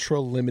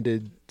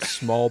ultra-limited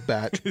small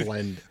batch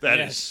blend. That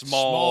is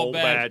small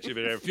batch of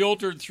it.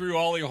 Filtered through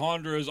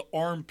Alejandro's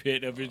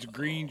armpit of his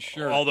green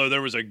shirt. Although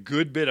there was a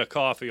good bit of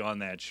coffee on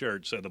that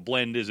shirt, so the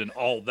blend isn't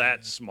all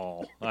that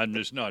small. I'm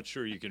just not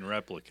sure you can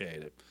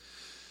replicate it.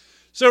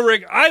 So,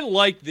 Rick, I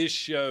like this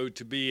show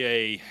to be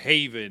a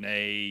haven,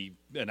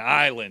 an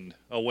island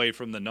away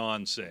from the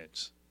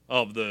nonsense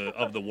of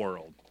the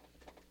world.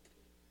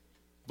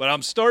 But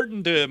I'm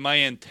starting to, my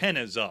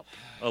antennas up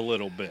a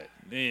little bit.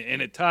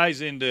 and it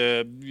ties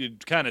into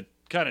kind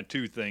of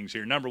two things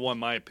here. Number one,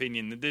 my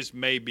opinion, that this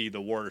may be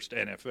the worst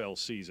NFL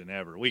season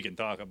ever. We can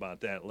talk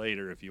about that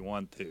later if you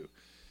want to.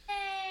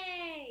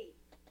 Hey!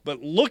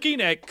 But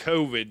looking at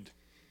COVID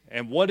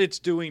and what it's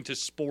doing to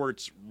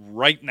sports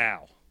right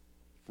now,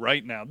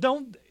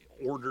 don't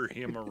order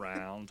him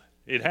around.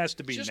 It has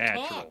to be just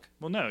natural. Talk.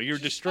 Well, no, you're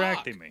just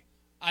distracting talk. me.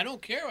 I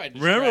don't care.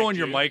 Remember when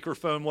your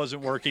microphone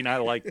wasn't working? I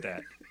like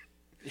that.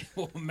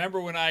 Well,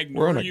 remember when I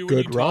ignored you when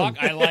you talk?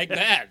 I like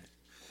that.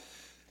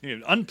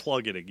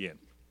 Unplug it again.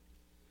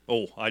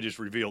 Oh, I just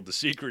revealed the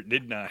secret,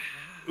 didn't I?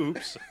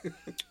 Oops.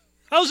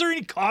 How's there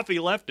any coffee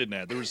left in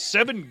that? There was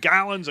 7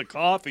 gallons of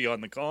coffee on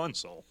the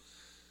console.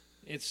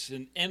 It's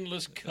an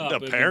endless cup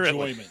of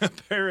enjoyment.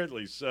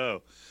 Apparently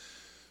so.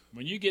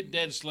 When you get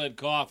Dead Sled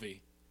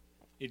coffee,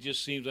 it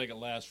just seems like it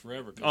lasts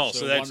forever. Oh,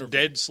 so that's wonderful.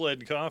 Dead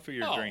Sled coffee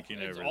you're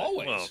drinking over there.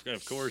 Always. Well,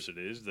 of course it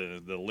is.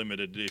 The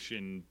limited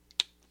edition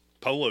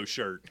polo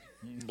shirt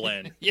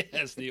blend.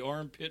 Yes, the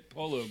armpit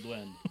polo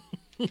blend.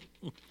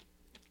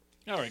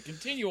 All right,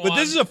 continue on. But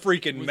this is a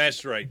freaking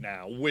mess right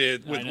now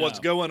with what's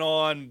going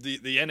on, the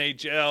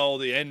NHL,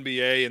 the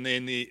NBA, and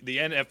then the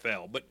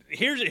NFL. But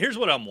here's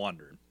what I'm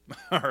wondering.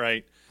 All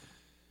right.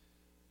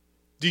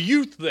 Do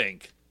you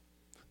think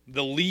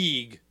the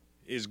league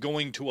is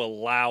going to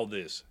allow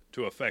this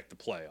to affect the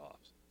playoffs?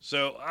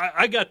 So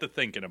I got to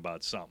thinking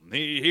about something.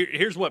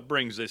 Here's what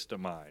brings this to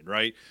mind,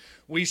 right?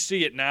 We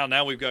see it now.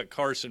 Now we've got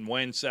Carson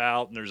Wentz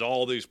out, and there's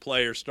all these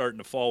players starting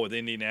to fall with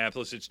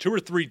Indianapolis. It's 2 or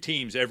 3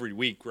 teams every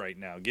week right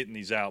now getting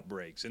these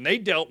outbreaks. And they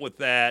dealt with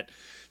that,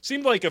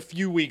 seemed like a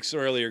few weeks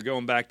earlier,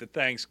 going back to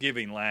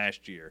Thanksgiving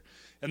last year.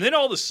 And then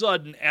all of a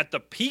sudden, at the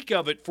peak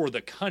of it for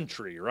the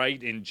country,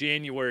 right, in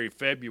January,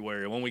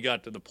 February, when we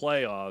got to the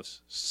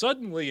playoffs,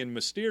 suddenly and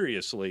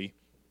mysteriously,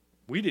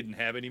 we didn't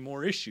have any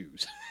more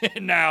issues.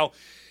 And now,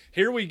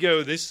 here we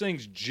go. This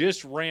thing's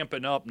just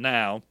ramping up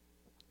now.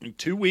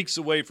 2 weeks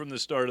away from the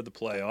start of the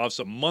playoffs,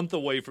 a month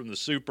away from the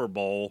Super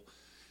Bowl.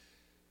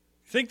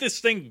 Think this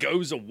thing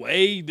goes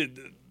away?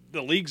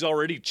 The league's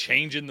already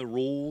changing the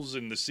rules,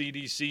 and the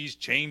CDC's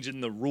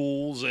changing the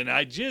rules, and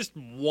I just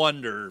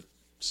wonder,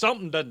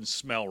 something doesn't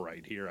smell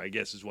right here, I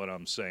guess is what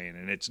I'm saying,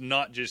 and it's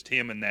not just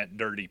him in that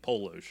dirty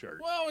polo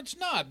shirt. Well, it's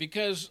not,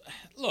 because,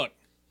 look,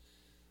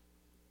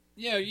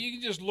 you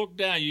can just look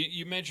down.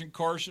 You mentioned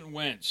Carson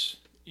Wentz,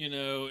 and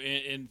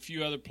a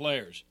few other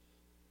players.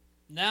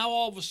 Now,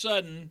 all of a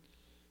sudden,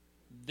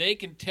 they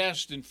can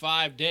test in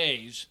 5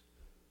 days.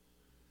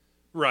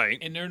 Right.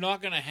 And they're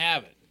not going to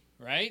have it,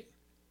 right?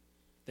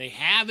 They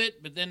have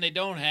it, but then they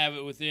don't have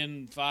it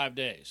within 5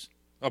 days.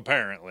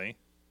 Apparently.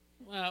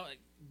 Well,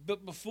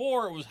 but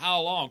before it was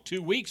how long?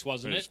 2 weeks,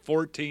 wasn't it? It was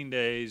 14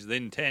 days,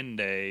 then 10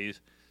 days,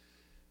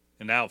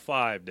 and now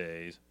 5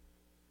 days.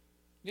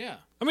 Yeah.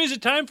 I mean, is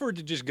it time for it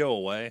to just go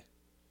away?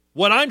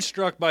 What I'm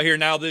struck by here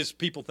now,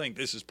 people think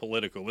this is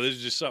political, but this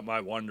is just something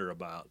I wonder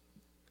about,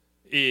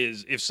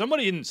 is if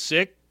somebody isn't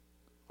sick,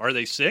 are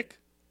they sick?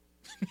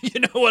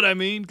 You know what I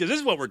mean? Because this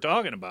is what we're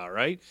talking about,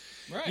 right?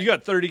 Right. You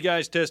got 30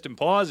 guys testing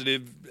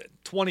positive,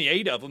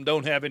 28 of them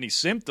don't have any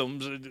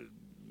symptoms.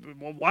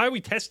 Why are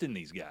we testing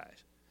these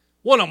guys?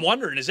 What I'm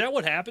wondering, is that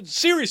what happened?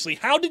 Seriously,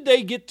 how did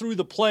they get through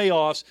the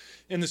playoffs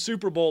in the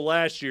Super Bowl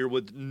last year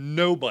with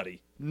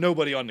nobody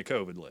on the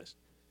COVID list?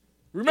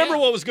 Remember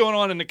what was going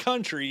on in the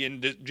country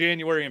in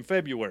January and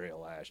February of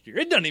last year.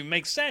 It doesn't even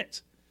make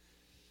sense.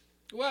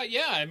 Well,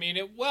 yeah, I mean,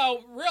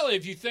 really,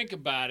 if you think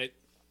about it,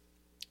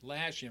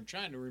 last year, I'm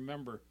trying to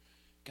remember.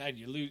 God,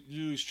 you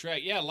lose track.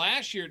 Yeah,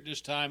 last year at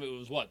this time, it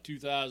was,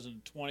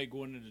 2020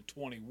 going into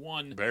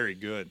 21. Very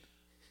good.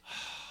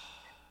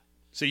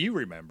 So you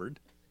remembered.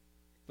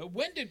 But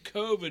when did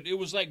COVID, it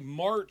was like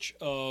March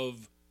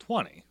of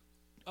 20.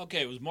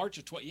 Okay, it was March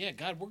of 20. Yeah,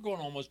 God, we're going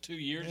almost 2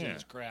 years in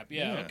this crap.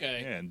 Yeah,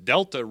 okay. Yeah, and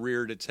Delta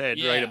reared its head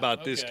right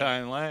about this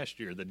time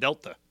last year, the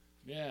Delta.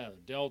 Yeah,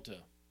 the Delta.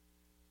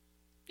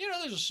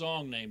 There's a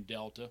song named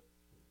Delta.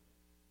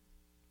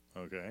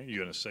 Okay, you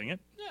going to sing it?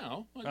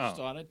 No, I just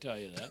thought I'd tell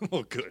you that.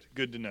 Well, good.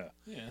 Good to know.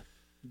 Yeah.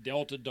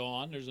 Delta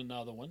Dawn, there's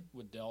another one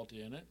with Delta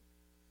in it.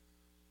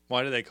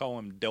 Why do they call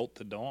him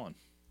Delta Dawn?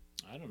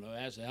 I don't know.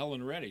 Ask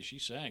Helen Reddy. She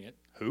sang it.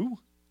 Who?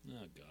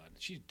 Oh, God.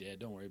 She's dead.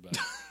 Don't worry about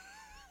it.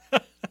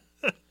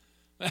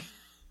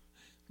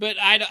 But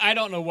I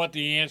don't know what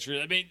the answer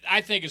is. I mean,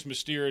 I think it's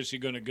mysteriously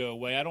going to go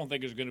away. I don't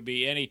think there's going to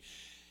be any.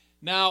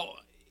 Now,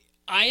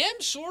 I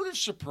am sort of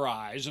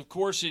surprised. Of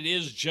course, it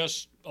is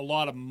just a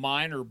lot of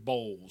minor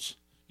bowls.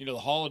 The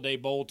Holiday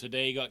Bowl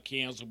today got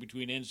canceled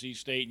between NC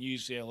State and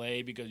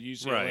UCLA because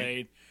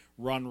UCLA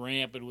run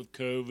rampant with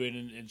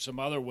COVID, and some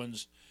other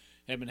ones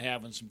have been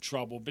having some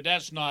trouble. But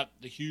that's not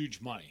the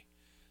huge money.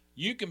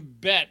 You can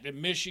bet that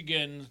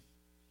Michigan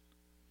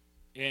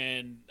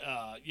and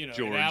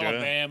Georgia. and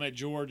Alabama,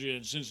 Georgia,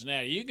 and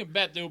Cincinnati, you can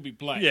bet they'll be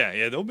playing. Yeah,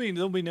 there'll be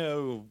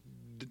no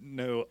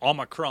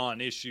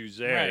Omicron issues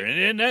there, right.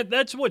 and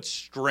that's what's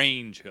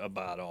strange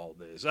about all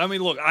this. I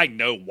mean, look, I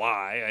know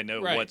why, I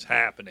know what's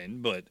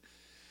happening, but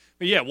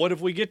yeah, what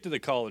if we get to the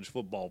college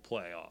football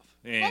playoff?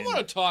 And I want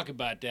to talk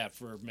about that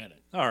for a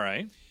minute. All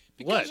right,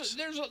 Because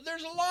there's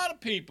a lot of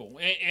people,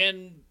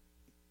 and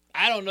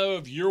I don't know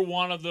if you're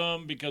one of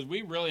them because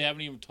we really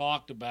haven't even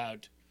talked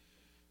about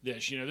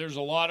this. There's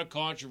a lot of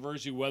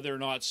controversy whether or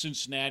not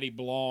Cincinnati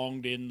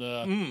belonged in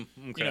the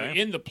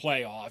in the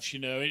playoffs.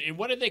 And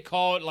what did they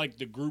call it? Like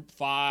the Group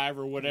 5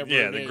 or whatever.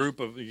 Yeah, it the is. group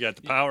of you got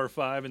the Power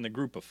 5 and the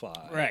Group of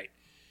 5. Right,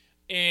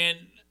 and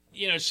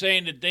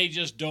saying that they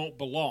just don't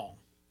belong,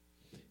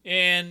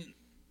 and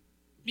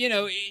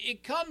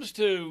it comes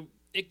to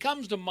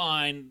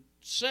mind.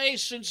 Say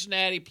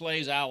Cincinnati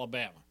plays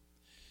Alabama.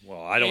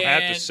 Well, I don't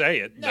have to say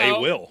it. No, they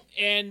will.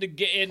 And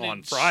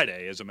on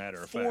Friday, as a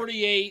matter of fact.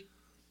 48-20.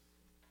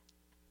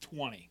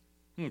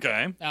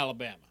 Okay.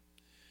 Alabama.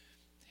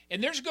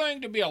 And there's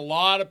going to be a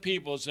lot of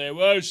people that say,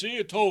 well, see,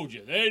 I told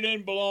you. They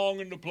didn't belong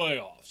in the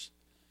playoffs.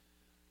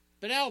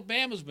 But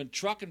Alabama's been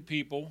trucking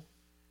people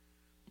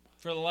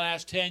for the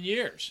last 10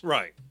 years.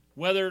 Right.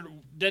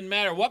 Doesn't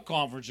matter what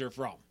conference they're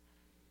from.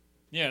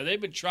 They've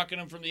been trucking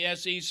them from the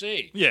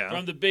SEC,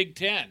 from the Big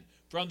Ten,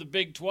 from the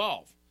Big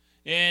 12.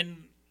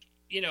 And,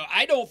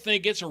 I don't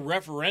think it's a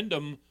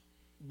referendum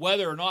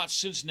whether or not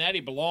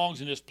Cincinnati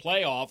belongs in this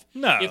playoff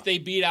if they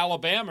beat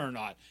Alabama or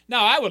not.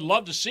 Now, I would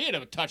love to see it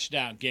in a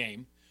touchdown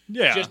game.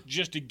 Yeah.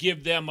 Just to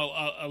give them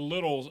a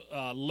little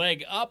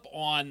leg up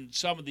on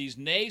some of these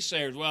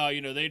naysayers. Well,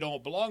 they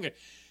don't belong there.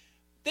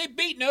 They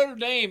beat Notre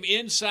Dame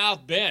in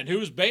South Bend, who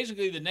was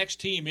basically the next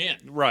team in.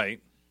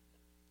 Right.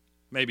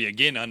 Maybe,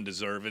 again,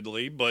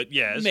 undeservedly, but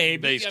yes,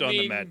 based on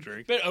the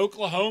metric. But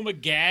Oklahoma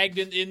gagged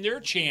in their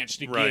chance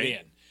to get in.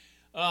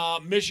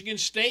 Michigan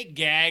State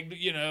gagged,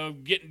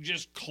 getting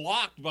just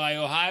clocked by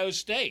Ohio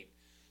State.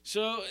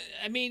 So,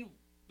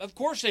 of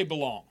course they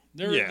belong.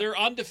 They're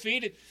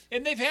undefeated,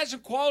 and they've had some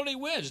quality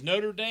wins.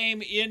 Notre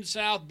Dame in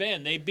South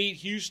Bend. They beat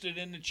Houston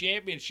in the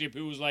championship,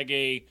 who was like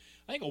a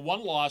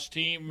one-loss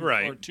team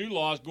or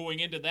two-loss going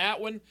into that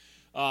one.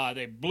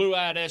 They blew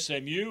out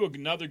SMU,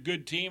 another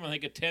good team, I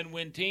think a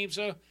 10-win team.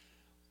 So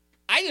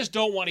I just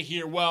don't want to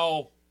hear,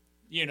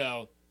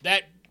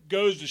 that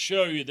goes to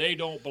show you they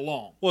don't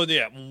belong. Well,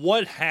 yeah,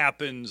 what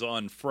happens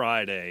on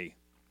Friday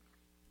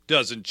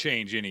doesn't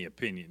change any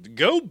opinions.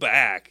 Go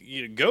back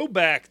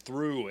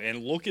through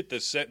and look at the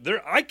set.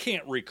 I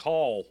can't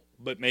recall,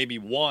 but maybe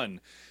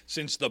one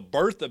since the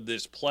birth of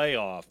this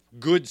playoff,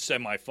 good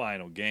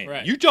semifinal game.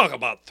 Right. You talk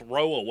about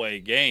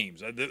throwaway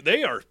games.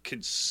 They are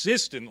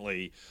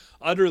consistently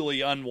utterly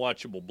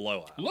unwatchable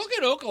blowouts. Look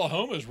at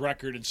Oklahoma's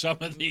record in some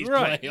of these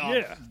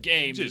playoff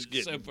games. Just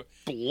get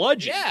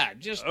bludgeoned. Yeah,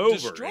 just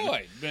over.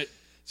 Destroyed.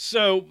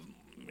 So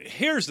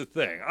here's the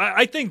thing.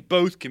 I think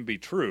both can be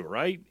true,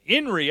 right?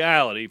 In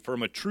reality,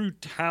 from a true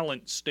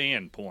talent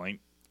standpoint,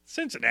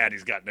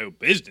 Cincinnati's got no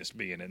business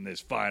being in this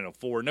Final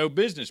Four, no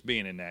business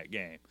being in that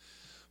game.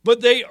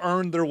 But they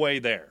earned their way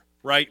there,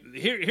 right?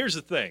 Here's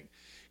the thing.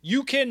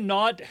 You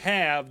cannot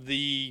have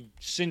the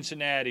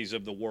Cincinnatis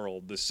of the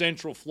world, the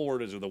Central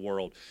Floridas of the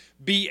world,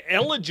 be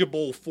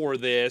eligible for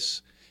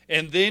this,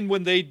 and then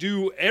when they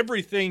do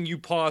everything you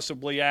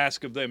possibly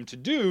ask of them to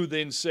do,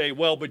 then say,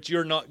 well, but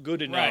you're not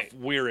good enough, right.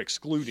 We're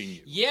excluding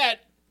you.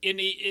 Yet, in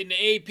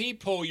the AP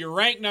poll, you're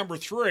ranked number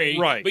 3,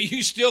 right. But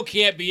you still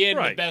can't be in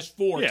right. the best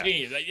 4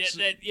 teams.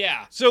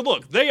 So,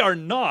 look, they are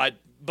not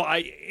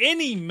by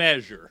any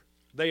measure,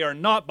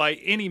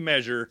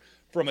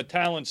 from a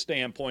talent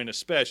standpoint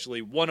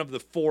especially, one of the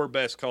 4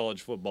 best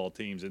college football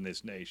teams in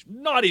this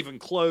nation. Not even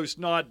close,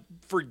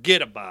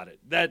 forget about it.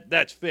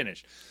 That's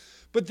finished.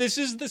 But this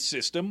is the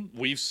system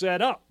we've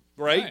set up,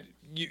 right?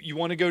 You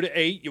want to go to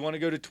 8, you want to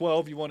go to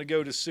 12, you want to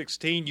go to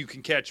 16. You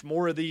can catch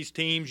more of these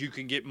teams. You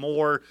can get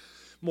more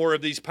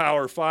of these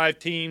Power 5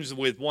 teams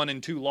with 1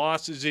 and 2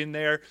 losses in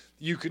there.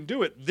 You can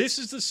do it. This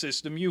is the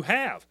system you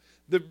have.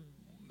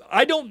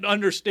 I don't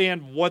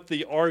understand what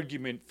the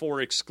argument for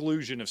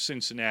exclusion of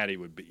Cincinnati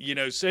would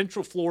be.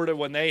 Central Florida,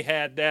 when they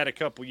had that a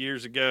couple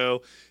years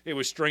ago, it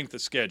was strength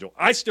of schedule.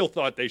 I still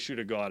thought they should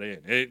have got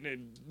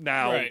in.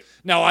 Now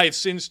I have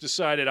since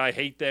decided I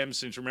hate them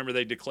since, remember,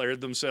 they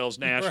declared themselves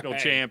national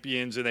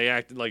champions and they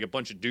acted like a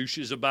bunch of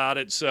douches about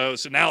it. So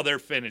now they're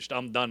finished.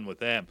 I'm done with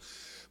them.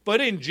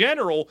 But in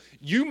general,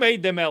 you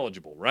made them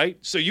eligible, right?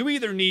 So you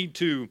either need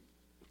to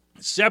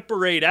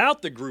separate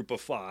out the group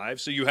of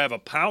 5 so you have a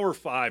Power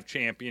 5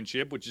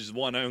 championship, which is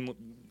one only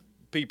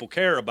people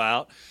care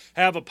about,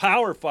 have a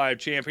Power 5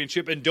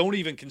 championship and don't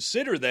even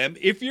consider them.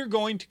 If you're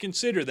going to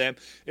consider them,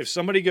 if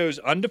somebody goes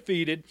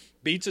undefeated,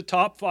 beats a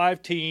top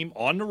 5 team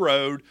on the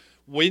road,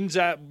 wins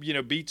out,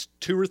 beats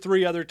 2 or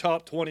 3 other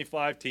top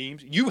 25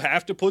 teams, you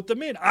have to put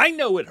them in. I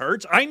know it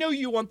hurts. I know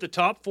you want the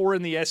top 4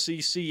 in the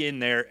SEC in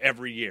there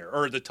every year,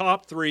 or the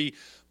top 3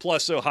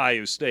 plus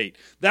Ohio State.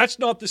 That's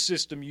not the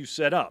system you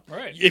set up.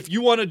 Right. If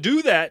you want to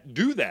do that,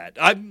 do that.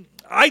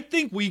 I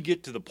think we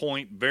get to the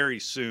point very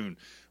soon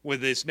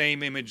with this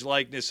name, image,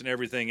 likeness, and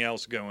everything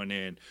else going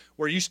in,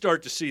 where you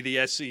start to see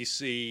the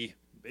SEC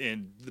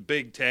and the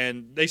Big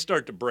Ten, they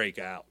start to break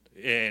out,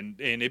 and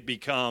it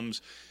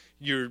becomes –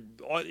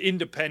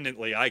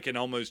 independently, I can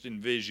almost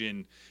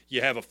envision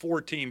you have a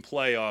 4-team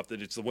playoff that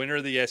it's the winner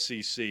of the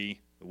SEC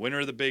The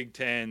winner of the Big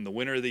Ten, the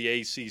winner of the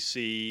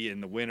ACC,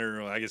 and the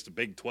winner, I guess the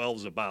Big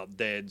 12's about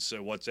dead,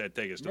 so what's that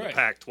take us to? The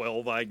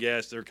Pac-12, I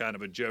guess. They're kind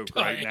of a joke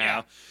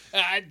now.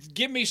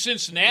 Give me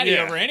Cincinnati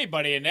over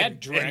anybody in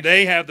that direction. And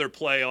they have their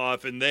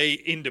playoff, and they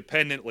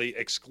independently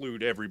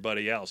exclude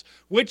everybody else,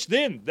 which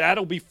then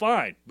that'll be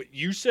fine. But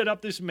you set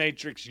up this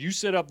matrix, you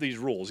set up these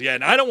rules. Yeah,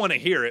 and I don't want to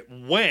hear it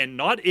when,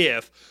 not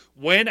if,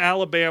 when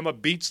Alabama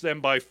beats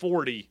them by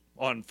 40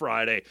 on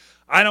Friday.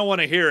 I don't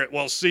want to hear it.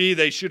 Well, see,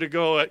 they should have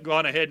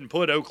gone ahead and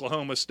put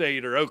Oklahoma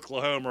State or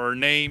Oklahoma or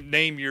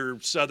name your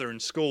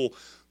Southern school.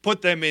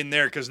 Put them in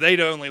there because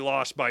they'd only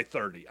lost by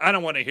 30. I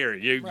don't want to hear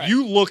it.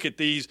 You look at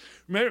these.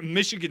 Remember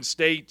Michigan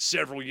State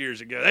several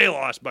years ago, they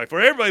lost by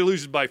 40. Everybody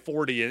loses by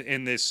 40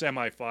 in this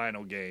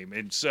semifinal game.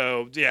 And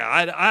so,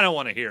 I don't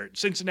want to hear it.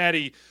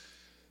 Cincinnati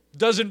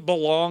doesn't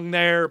belong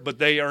there, but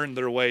they earned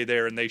their way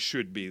there, and they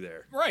should be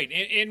there. Right,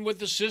 and with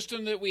the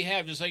system that we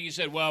have, just like you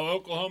said, well,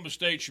 Oklahoma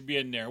State should be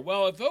in there.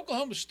 Well, if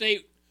Oklahoma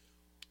State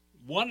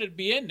wanted to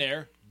be in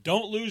there,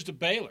 don't lose to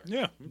Baylor.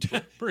 Yeah,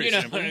 pretty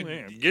simple.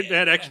 Get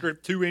that extra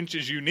 2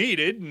 inches you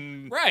needed,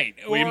 and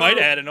we or, might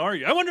have had an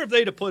argument. I wonder if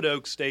they'd have put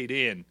Oak State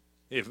in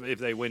if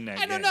they win that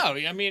game. I don't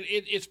know. I mean,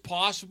 it's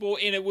possible,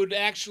 and it would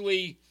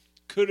actually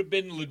could have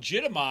been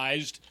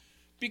legitimized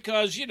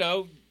because,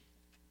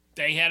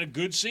 they had a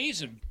good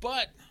season,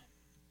 but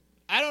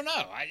I don't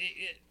know.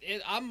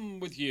 I'm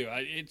with you.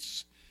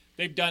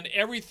 They've done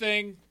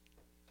everything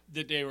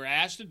that they were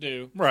asked to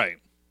do. Right.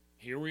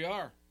 Here we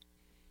are.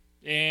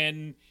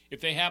 And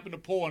if they happen to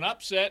pull an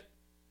upset,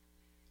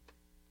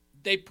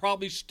 they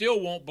probably still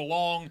won't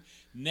belong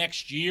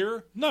next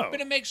year. No.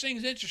 But it makes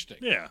things interesting.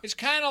 Yeah. It's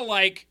kind of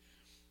like,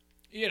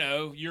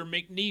 your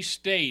McNeese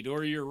State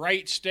or your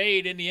Wright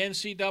State in the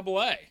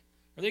NCAA.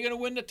 Are they going to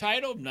win the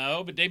title?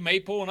 No, but they may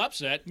pull an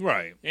upset.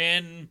 Right.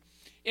 And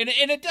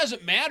it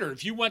doesn't matter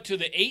if you went to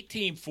the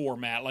 8-team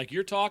format like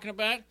you're talking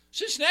about.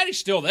 Cincinnati's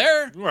still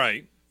there.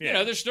 Right.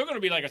 Yeah. They're still going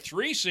to be like a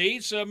 3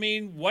 seed. So, I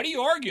mean, what are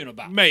you arguing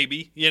about?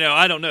 Maybe.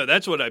 I don't know.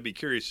 That's what I'd be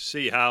curious to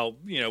see how,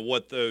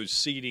 what those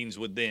seedings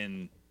would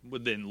then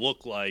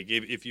look like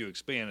if you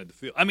expanded the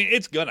field. I mean,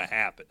 it's going to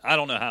happen. I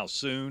don't know how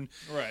soon.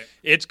 Right.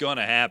 It's going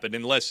to happen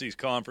unless these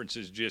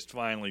conferences just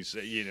finally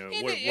say,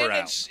 we're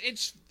out.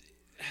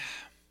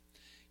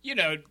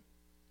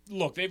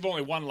 Look, they've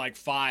only won like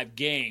 5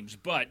 games,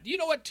 but you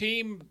know what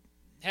team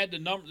had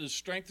the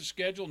strength of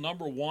schedule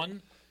number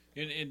 1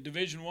 in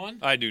Division I?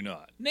 I do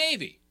not.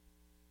 Navy.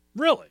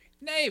 Really?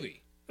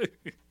 Navy.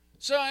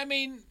 So, I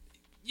mean,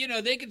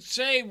 they could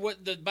say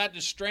about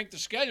the strength of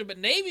schedule, but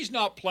Navy's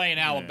not playing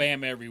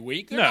Alabama every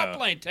week. They're not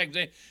playing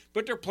Texas,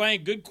 but they're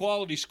playing good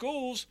quality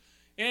schools.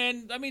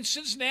 And, I mean,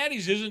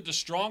 Cincinnati's isn't the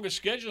strongest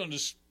schedule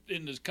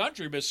in this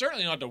country, but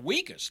certainly not the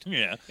weakest.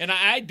 Yeah. And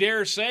I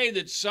dare say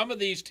that some of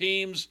these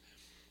teams,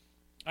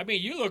 I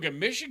mean, you look at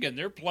Michigan,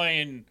 they're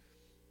playing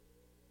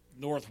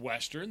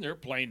Northwestern, they're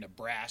playing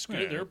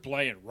Nebraska, they're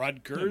playing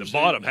Rutgers. The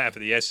bottom half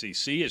of the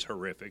SEC is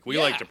horrific. We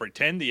like to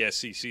pretend the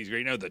SEC is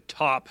great. The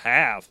top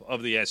half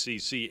of the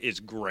SEC is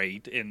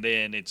great, and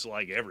then it's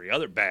like every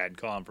other bad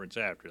conference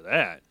after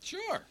that.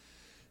 Sure.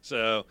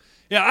 So,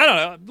 I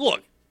don't know.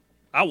 Look,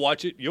 I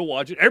watch it. You'll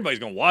watch it. Everybody's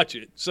going to watch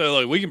it.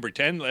 So we can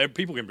pretend.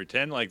 People can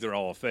pretend like they're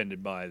all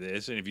offended by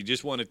this. And if you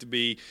just want it to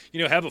be,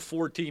 have a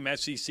 4-team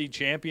SEC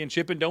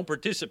championship and don't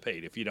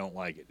participate if you don't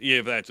like it,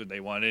 if that's what they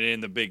want. And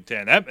in the Big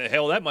Ten,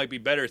 that might be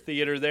better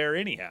theater there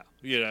anyhow.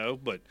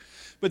 But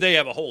they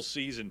have a whole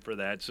season for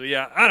that. So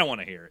I don't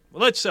want to hear it.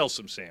 Well, let's sell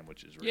some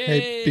sandwiches. Right?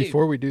 Hey,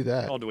 before we do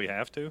that, do we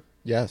have to?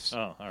 Yes.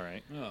 Oh, all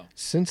right. Oh.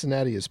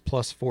 Cincinnati is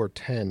plus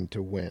 410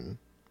 to win.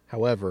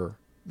 However,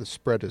 the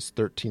spread is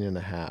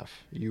 13.5.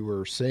 You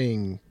were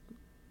saying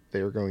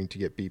they were going to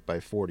get beat by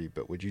 40,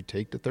 but would you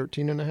take the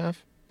 13.5?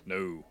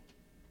 No.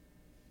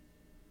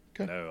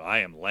 Okay. No, I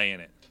am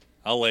laying it.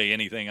 I'll lay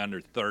anything under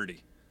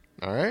 30.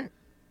 All right.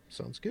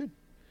 Sounds good.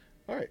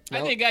 All right.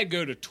 I think I'd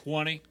go to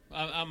 20.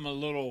 I'm a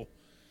little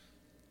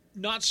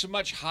not so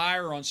much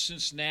higher on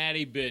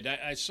Cincinnati, but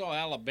I saw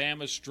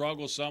Alabama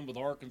struggle some with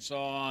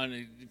Arkansas and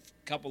a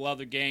couple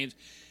other games.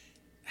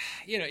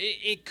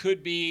 It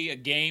could be a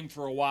game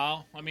for a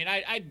while. I mean,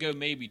 I'd go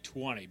maybe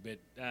 20, but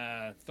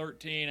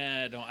 13,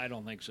 I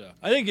don't think so.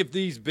 I think if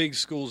these big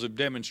schools have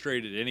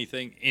demonstrated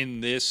anything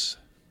in this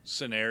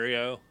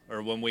scenario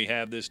or when we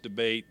have this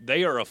debate,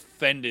 they are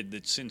offended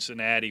that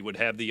Cincinnati would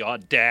have the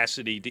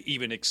audacity to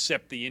even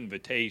accept the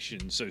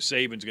invitation. So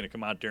Saban's going to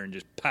come out there and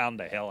just pound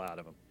the hell out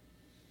of them.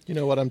 You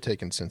know what? I'm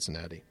taking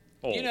Cincinnati.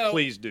 Oh,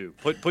 please do.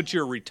 Put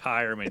your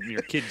retirement and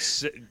your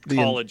kids'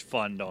 college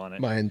fund on it.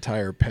 My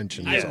entire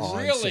pension is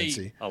on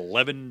Cincy.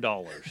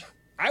 $11.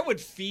 I would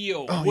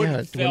felt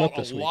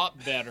a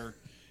lot better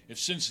if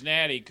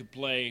Cincinnati could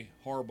play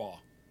Harbaugh.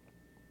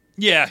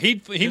 Yeah,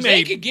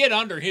 they could get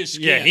under his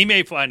skin. Yeah, he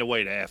may find a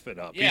way to F it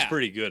up. Yeah, he's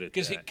pretty good at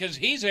that. Because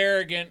he's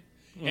arrogant,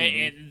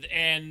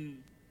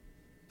 and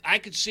I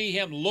could see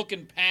him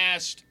looking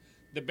past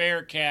the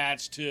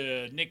Bearcats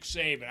to Nick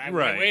Saban.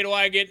 Wait till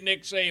I get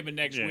Nick Saban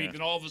next week,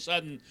 and all of a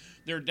sudden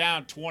they're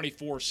down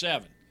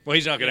 24-7. Well,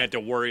 he's not going to have to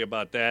worry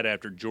about that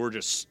after Georgia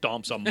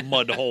stomps a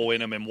mud hole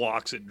in him and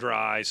walks it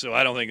dry, so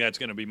I don't think that's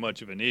going to be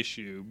much of an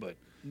issue. But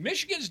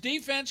Michigan's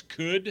defense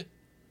could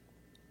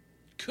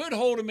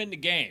hold him in the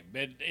game,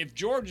 but if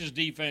Georgia's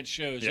defense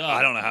shows up,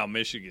 I don't know how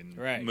Michigan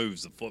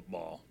moves the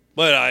football.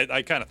 But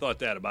I kind of thought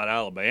that about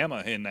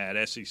Alabama in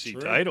that SEC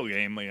title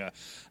game.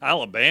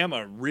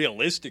 Alabama,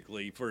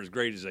 realistically, for as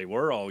great as they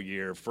were all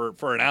year,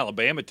 for an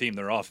Alabama team,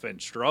 their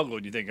offense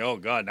struggled. You think, oh,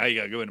 God, now you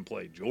got to go in and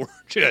play Georgia.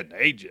 And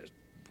they just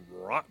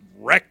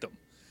wrecked them.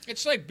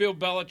 It's like Bill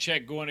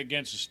Belichick going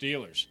against the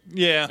Steelers.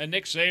 Yeah. And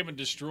Nick Saban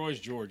destroys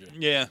Georgia.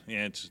 Yeah,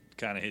 it's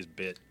kind of his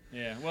bit.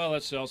 Yeah, well,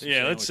 let's sell some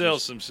sandwiches. Let's sell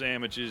some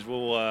sandwiches.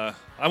 Well,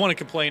 I want to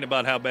complain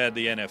about how bad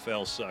the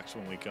NFL sucks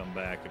when we come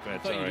back, if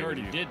that's all right. You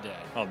already did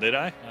that. Oh, did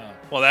I? Oh.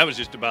 Well, that was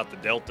just about the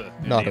Delta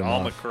and Not the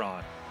enough.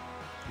 Omicron.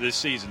 This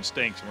season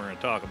stinks, and we're going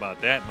to talk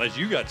about that, unless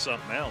you got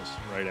something else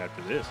right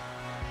after this.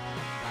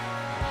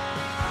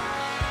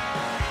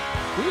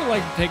 We would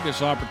like to take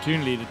this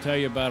opportunity to tell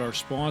you about our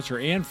sponsor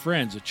and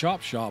friends at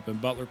Chop Shop in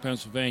Butler,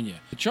 Pennsylvania.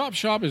 The Chop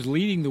Shop is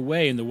leading the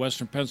way in the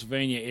western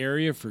Pennsylvania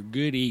area for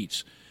good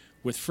eats.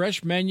 With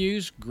fresh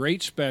menus,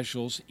 great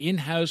specials,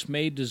 in-house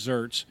made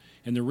desserts,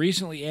 and the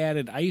recently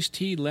added iced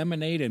tea,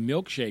 lemonade, and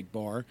milkshake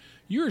bar,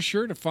 you are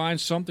sure to find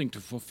something to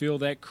fulfill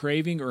that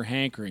craving or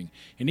hankering,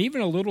 and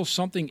even a little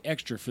something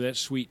extra for that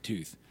sweet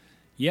tooth.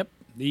 Yep,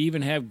 they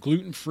even have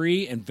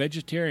gluten-free and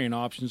vegetarian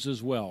options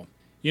as well.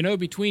 You know,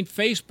 between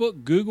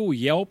Facebook, Google,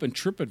 Yelp, and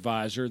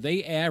TripAdvisor,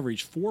 they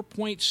average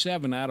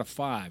 4.7 out of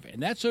 5,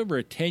 and that's over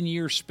a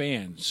 10-year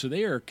span, so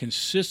they are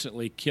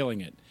consistently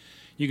killing it.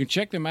 You can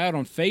check them out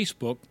on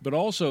Facebook, but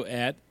also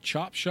at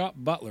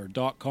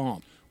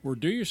chopshopbutler.com. Or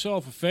do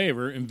yourself a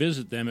favor and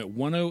visit them at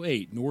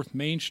 108 North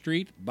Main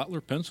Street,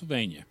 Butler,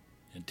 Pennsylvania.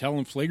 And tell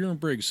them Flieger and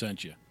Briggs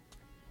sent you.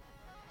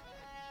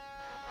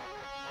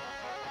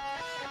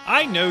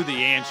 I know the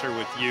answer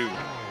with you.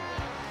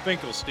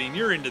 Finkelstein,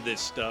 you're into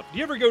this stuff. Do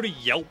you ever go to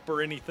Yelp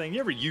or anything? You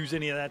ever use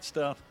any of that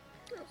stuff?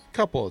 A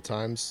couple of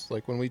times.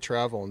 Like when we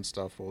travel and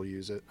stuff, we'll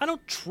use it. I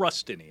don't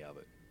trust any of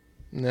it.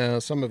 No,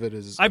 some of it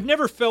is... I've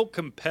never felt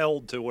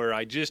compelled to where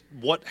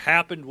what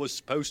happened was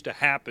supposed to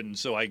happen,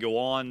 so I go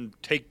on,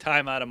 take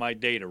time out of my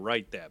day to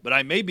write that. But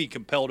I may be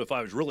compelled if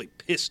I was really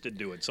pissed to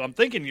do it. So I'm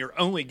thinking you're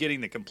only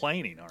getting the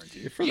complaining, aren't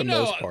you? For the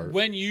most part.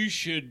 When you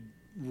should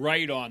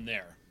write on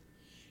there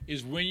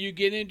is when you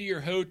get into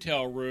your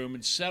hotel room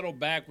and settle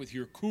back with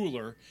your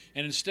cooler,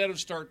 and instead of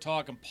start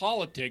talking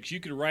politics, you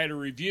could write a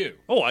review.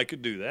 Oh, I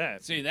could do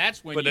that. See,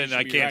 that's when but you then should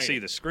I be can't writing. see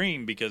the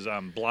screen because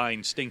I'm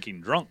blind,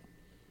 stinking drunk.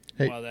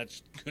 Hey, well,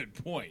 that's a good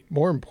point.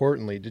 More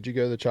importantly, did you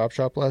go to the Chop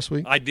Shop last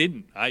week? I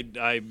didn't.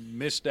 I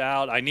missed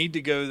out. I need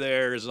to go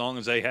there as long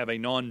as they have a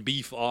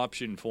non-beef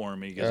option for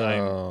me.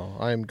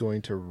 I'm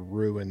going to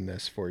ruin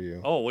this for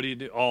you. Oh, what do you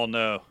do? Oh,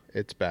 no.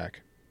 It's back.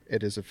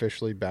 It is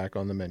officially back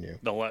on the menu.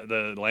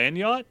 The land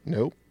yacht?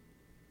 Nope.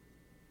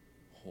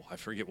 Oh, I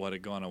forget what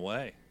had gone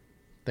away.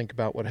 Think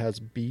about what has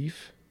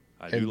beef.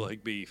 I do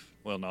like beef.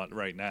 Well, not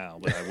right now,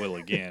 but I will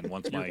again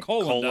once my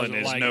colon colon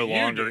is like no it.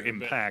 longer You do,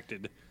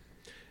 impacted.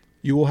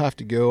 You will have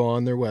to go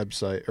on their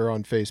website or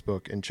on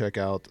Facebook and check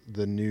out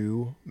the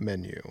new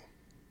menu.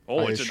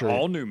 Oh, it's an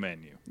all-new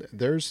menu.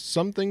 There's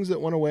some things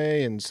that went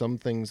away and some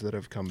things that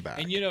have come back.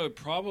 And, it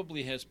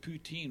probably has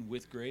poutine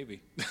with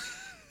gravy.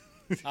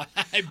 I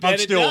bet I'm it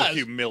still does.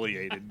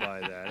 humiliated by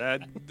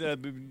that.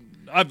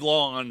 I've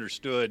long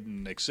understood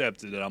and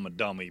accepted that I'm a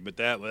dummy, but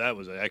that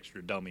was an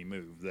extra dummy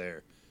move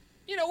there.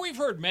 We've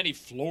heard many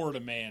Florida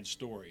man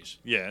stories.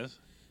 Yes.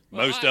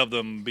 Most of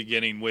them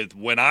beginning with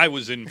when I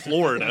was in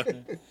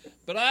Florida.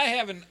 But I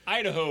have an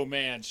Idaho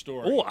man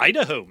story. Oh,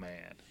 Idaho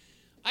man.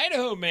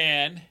 Idaho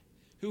man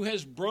who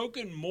has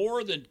broken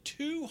more than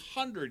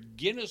 200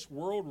 Guinness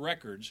World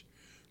Records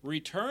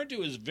returned to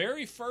his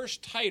very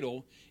first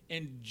title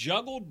and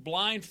juggled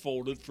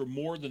blindfolded for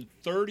more than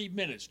 30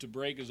 minutes to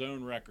break his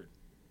own record.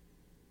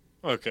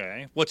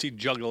 Okay. What's he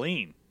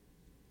juggling?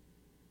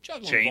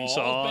 Juggling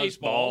chainsaws,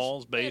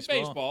 balls,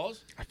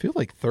 baseballs. I feel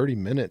like 30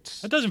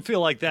 minutes. That doesn't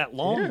feel like that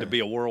long to be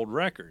a world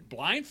record.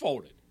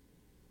 Blindfolded.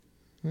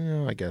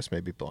 Well, I guess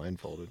maybe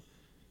blindfolded.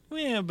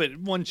 Yeah, but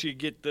once you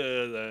get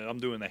the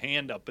I'm doing the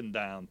hand up and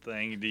down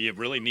thing, do you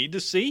really need to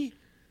see?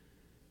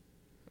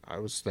 I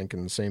was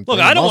thinking the same Look,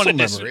 thing. I don't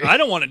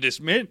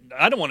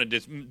want to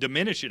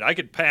diminish it. I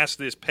could pass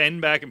this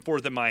pen back and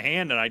forth in my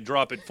hand, and I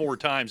drop it 4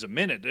 times a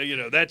minute.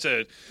 That's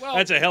a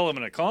hell of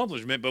an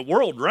accomplishment. But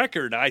world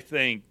record, I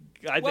think.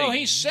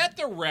 He set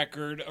the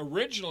record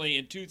originally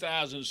in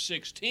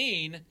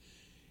 2016,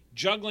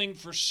 juggling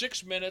for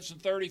 6 minutes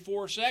and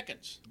 34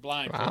 seconds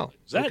blindfolded. Wow.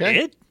 Is that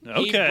it?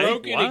 Okay. He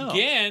broke it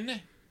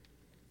again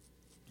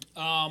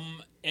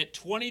at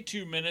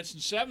 22 minutes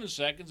and 7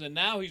 seconds, and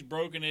now he's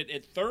broken it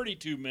at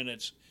 32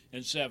 minutes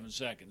and 7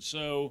 seconds.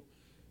 So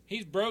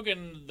he's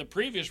broken the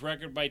previous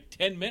record by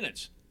 10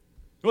 minutes.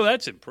 Well,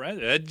 that's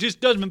impressive. It just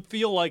doesn't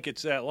feel like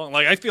it's that long.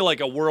 Like I feel like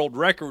a world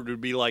record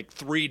would be like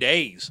 3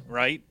 days,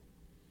 right?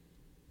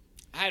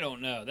 I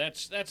don't know.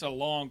 That's a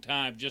long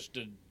time just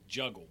to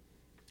juggle.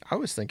 I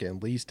was thinking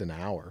at least an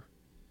hour.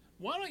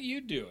 Why don't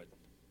you do it?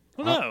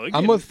 Well, no, again,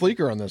 I'm with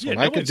Fleeker on this yeah, one.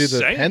 no I could do one's the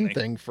saying pen they-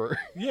 thing for.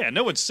 Yeah,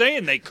 no one's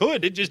saying they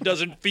could. It just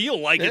doesn't feel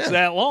like it's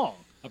that long.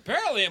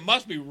 Apparently, it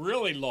must be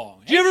really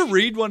long. Did you ever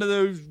read one of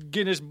those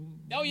Guinness?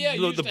 Oh yeah,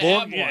 you the used to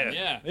book. have one.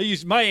 Yeah.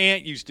 My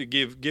aunt used to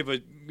give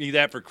me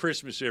that for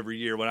Christmas every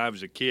year when I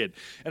was a kid,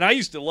 and I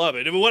used to love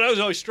it. And what I was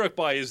always struck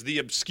by is the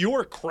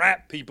obscure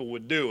crap people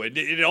would do.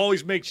 It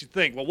always makes you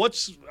think, well,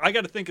 I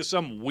got to think of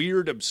some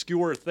weird,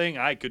 obscure thing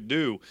I could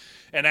do,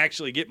 and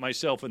actually get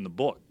myself in the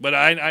book. But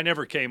I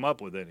never came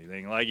up with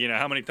anything. Like,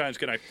 how many times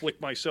can I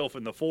flick myself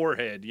in the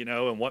forehead?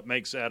 And what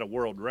makes that a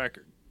world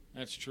record?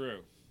 That's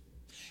true.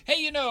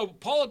 Hey,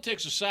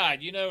 politics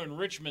aside, in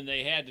Richmond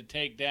they had to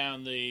take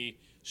down the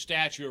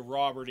statue of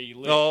Robert E.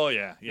 Lee. Oh,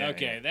 yeah.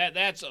 Okay, yeah.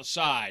 that's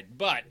aside.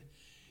 But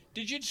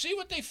did you see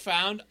what they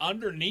found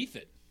underneath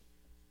it?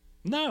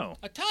 No.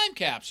 A time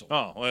capsule.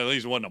 Oh, well, at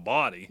least it wasn't a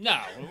body. No,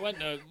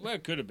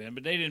 it could have been,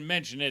 but they didn't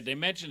mention it. They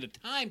mentioned a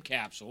time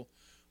capsule,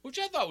 which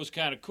I thought was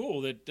kind of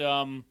cool. That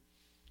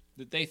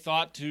they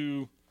thought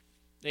to,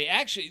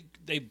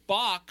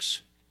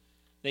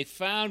 they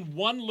found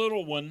one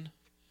little one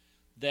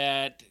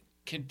that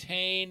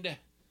contained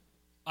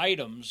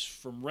items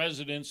from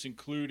residents,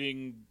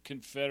 including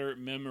Confederate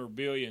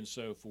memorabilia and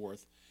so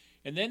forth.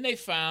 And then they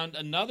found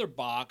another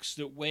box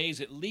that weighs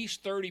at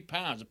least 30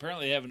 pounds.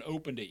 Apparently they haven't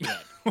opened it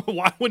yet.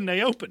 Why wouldn't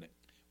they open it?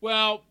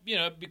 Well,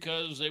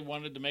 because they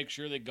wanted to make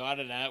sure they got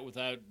it out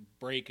without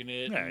breaking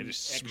it. Yeah,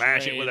 just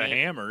smash it with a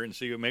hammer and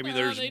see maybe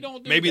they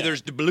don't do maybe that.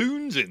 there's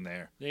doubloons in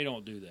there. They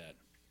don't do that.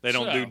 They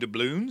don't do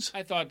doubloons?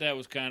 I thought that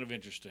was kind of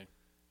interesting.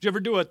 Did you ever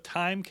do a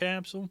time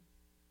capsule?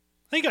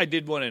 I think I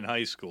did one in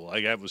high school.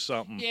 Like, that was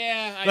something.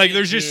 Yeah,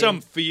 there's just some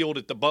field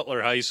at the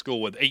Butler High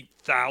School with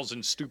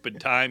 8,000 stupid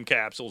time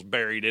capsules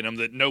buried in them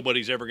that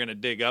nobody's ever going to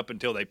dig up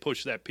until they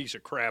push that piece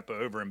of crap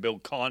over and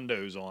build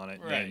condos on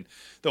it. Right. And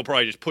they'll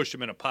probably just push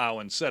them in a pile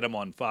and set them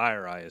on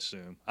fire, I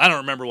assume. I don't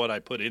remember what I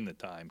put in the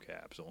time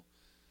capsule.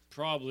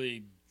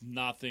 Probably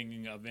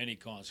nothing of any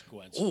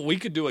consequence. Oh, we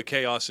could do a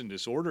chaos and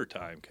disorder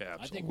time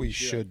capsule. I think We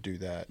should do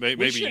that.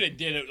 Maybe we should have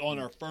did it on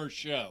our first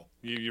show.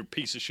 your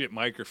piece of shit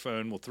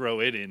microphone will throw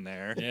it in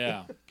there.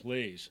 Yeah,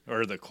 please.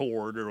 Or the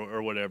cord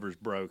or whatever's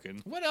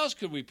broken. What else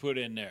could we put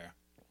in there?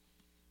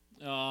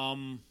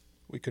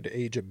 We could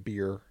age a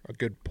beer, a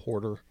good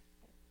porter.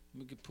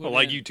 We could put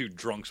Like in- you two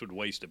drunks would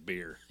waste a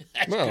beer.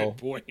 That's a good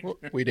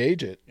point. We'd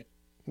age it.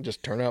 It'd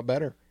just turn out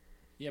better.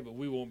 Yeah, but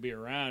we won't be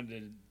around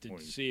to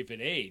see if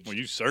it aged. Well,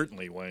 you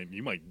certainly won't.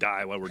 You might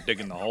die while we're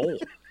digging the hole.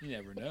 You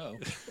never know.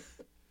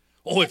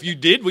 Oh, if you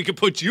did, we could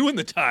put you in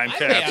the time I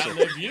may capsule.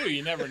 outlive you.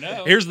 You never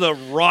know. Here's the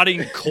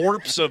rotting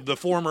corpse of the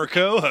former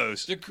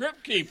co-host. The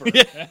crypt keeper.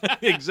 Yeah,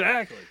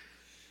 exactly.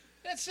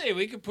 Let's see.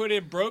 We could put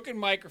in broken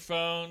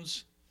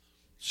microphones,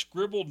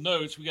 scribbled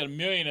notes. We got a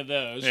million of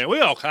those. Yeah,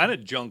 we all kind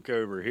of junk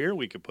over here.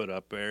 We could put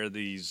up there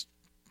these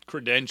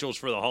credentials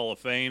for the Hall of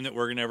Fame that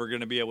we're never going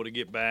to be able to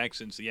get back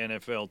since the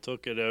NFL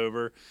took it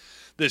over.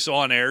 This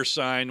on-air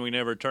sign we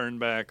never turned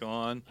back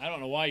on. I don't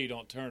know why you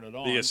don't turn it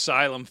on. The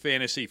Asylum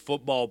Fantasy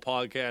Football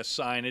Podcast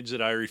signage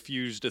that I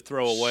refuse to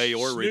throw away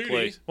or Snooty.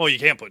 replace. Well, you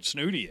can't put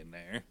Snooty in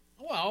there.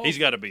 Well, He's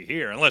got to be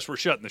here unless we're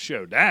shutting the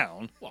show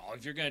down. well,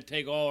 if you're going to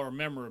take all our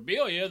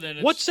memorabilia, then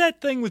it's, What's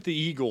that thing with the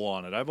eagle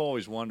on it? I've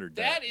always wondered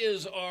that. that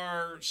is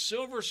our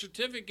silver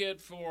certificate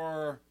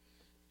for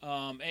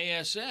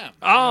ASM.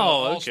 Oh,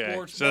 All okay.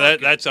 Sports So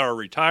Marketing. that's our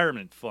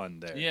retirement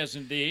fund there. Yes,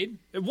 indeed.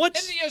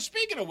 What's And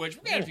speaking of which,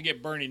 we're going to have to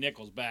get Bernie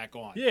Nichols back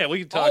on. Yeah, we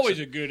can talk. Always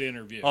a good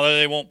interview. Although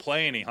they won't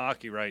play any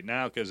hockey right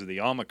now because of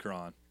the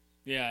Omicron.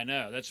 Yeah, I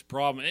know. That's the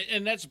problem.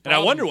 And that's the And I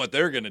problem. wonder what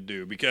they're going to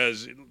do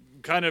because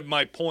kind of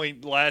my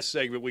point last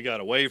segment we got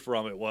away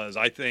from it was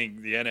I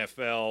think the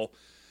NFL,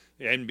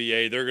 the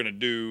NBA, they're going to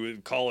do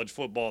college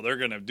football. They're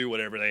going to do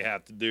whatever they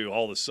have to do.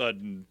 All of a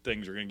sudden,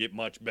 things are going to get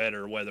much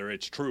better, whether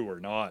it's true or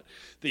not.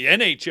 The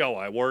NHL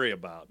I worry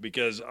about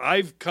because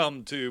I've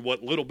come to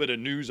what little bit of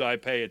news I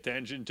pay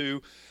attention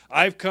to.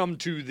 I've come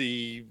to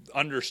the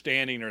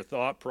understanding or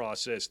thought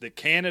process that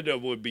Canada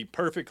would be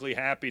perfectly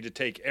happy to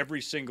take every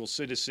single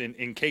citizen,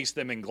 encase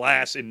them in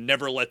glass, and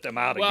never let them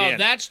out Well, again.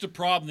 that's the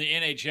problem the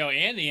NHL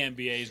and the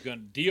NBA is going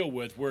to deal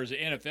with, whereas the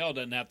NFL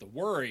doesn't have to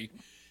worry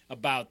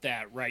about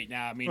that right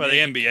now. I mean, Well, the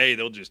they NBA,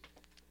 they'll just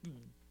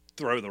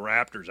throw the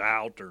Raptors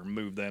out or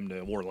move them to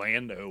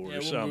Orlando or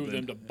we'll something. move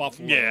them to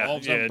Buffalo. Yeah, All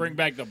of a sudden, yeah. bring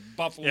back the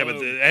Buffalo. Yeah, but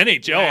the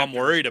NHL I'm Raptors.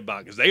 worried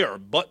about because they are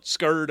butt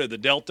skirt of the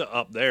Delta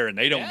up there, and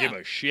they don't Yeah. give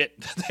a shit.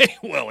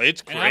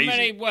 It's And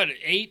crazy. how many,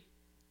 8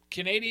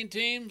 Canadian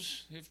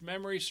teams, if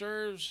memory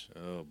serves?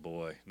 Oh,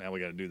 boy. Now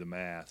we got to do the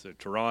math. So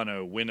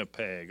Toronto,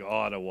 Winnipeg,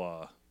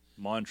 Ottawa,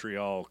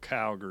 Montreal,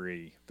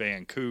 Calgary,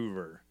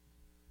 Vancouver.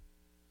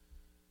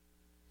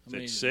 Is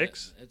it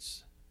 6?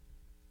 It's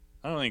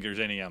I don't think there's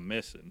any I'm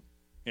missing.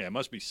 Yeah, it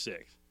must be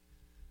 6.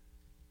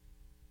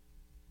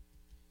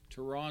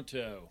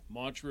 Toronto,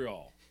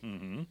 Montreal,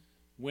 Mm-hmm.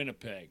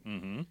 Winnipeg,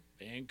 Mm-hmm.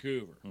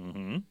 Vancouver,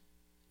 Mm-hmm.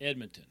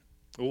 Edmonton,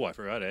 Oh, I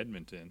forgot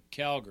Edmonton.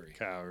 Calgary,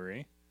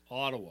 Calgary.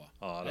 Ottawa.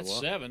 Ottawa. That's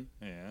 7.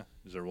 Yeah.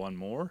 Is there one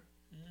more?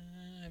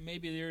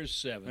 Maybe there's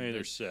 7. Maybe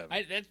there's 7.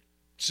 That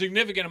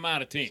significant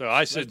amount of teams. So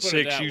I said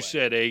 6, you way.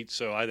 said 8,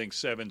 so I think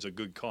 7's a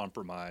good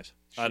compromise.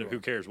 Sure. Who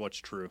cares what's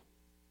true?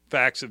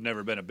 Facts have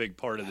never been a big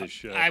part of this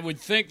show. I would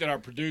think that our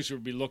producer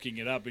would be looking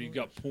it up, and he's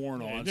got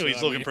porn on.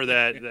 He's looking for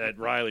that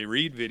Riley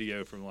Reid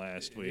video from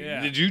last week.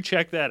 Yeah. Did you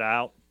check that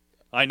out?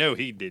 I know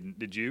he didn't.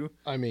 Did you?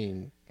 I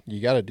mean, you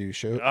got to do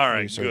research,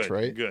 good,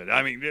 right? Good.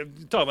 I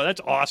mean, talk about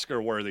that's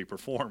Oscar-worthy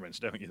performance,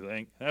 don't you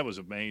think? That was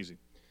amazing.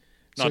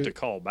 Not to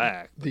call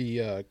back.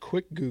 The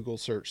quick Google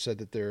search said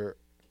that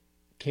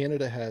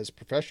Canada has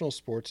professional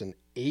sports in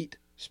 8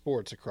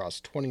 sports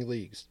across 20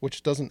 leagues,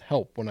 which doesn't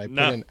help when I put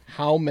in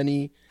how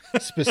many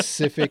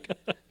specific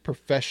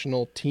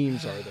professional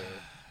teams are there.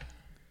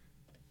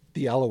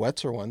 The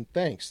Alouettes are one.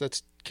 Thanks.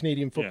 That's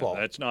Canadian football.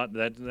 Yeah,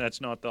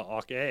 that's not the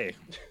hockey.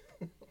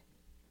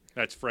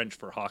 That's French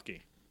for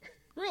hockey.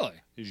 Really?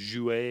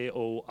 Jouer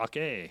au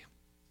hockey.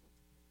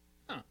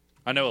 Huh.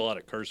 I know a lot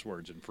of curse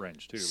words in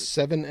French too.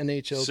 7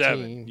 NHL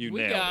 7. teams. You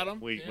we nailed got it. them.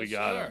 We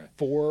got them.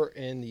 4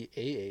 in the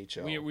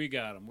AHL. We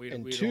got them.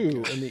 And we 2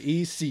 don't in the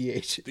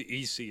ECHL. The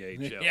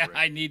ECHL. Yeah, right?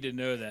 I need to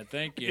know that.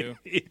 Thank you.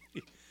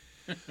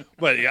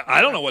 But yeah,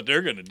 I don't know what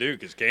they're going to do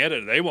because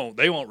Canada they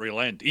won't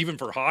relent even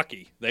for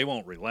hockey. They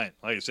won't relent.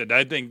 Like I said,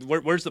 I think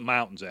where's the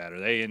mountains at? Are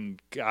they in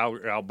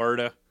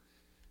Alberta?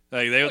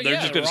 They're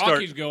just going to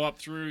start. Go up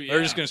through.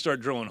 They're just going to start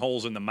drilling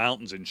holes in the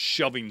mountains and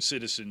shoving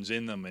citizens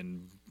in them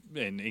and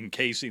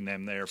encasing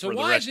them there for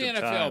the rest of time.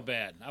 So why is the NFL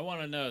bad? I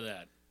want to know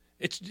that.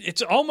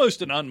 It's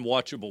almost an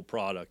unwatchable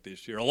product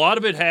this year. A lot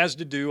of it has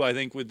to do, I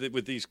think,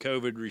 with these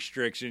COVID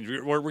restrictions.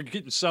 We're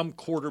getting some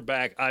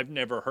quarterback I've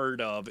never heard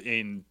of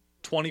in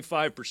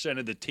 25%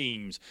 of the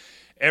teams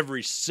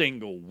every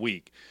single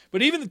week.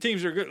 But even the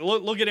teams are good.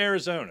 Look at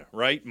Arizona,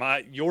 right?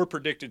 Your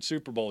predicted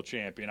Super Bowl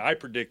champion. I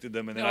predicted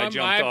them, and then I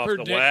jumped off the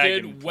wagon. I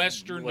predicted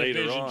Western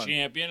Division on.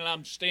 champion, and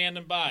I'm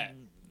standing by it.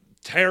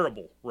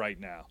 Terrible right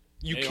now.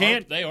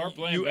 They are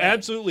playing You bad.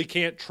 absolutely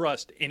can't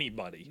trust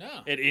anybody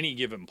at any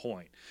given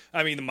point.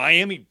 I mean, the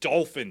Miami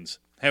Dolphins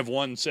have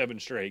won 7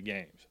 straight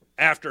games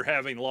after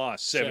having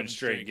lost 7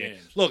 straight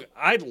games. Look,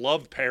 I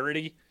love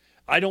parity.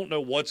 I don't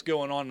know what's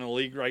going on in the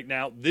league right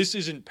now. This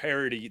isn't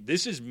parity.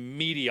 This is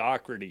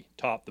mediocrity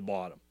top to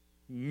bottom.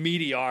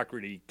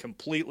 Mediocrity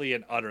completely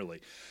and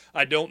utterly.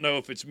 I don't know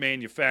if it's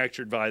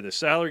manufactured by the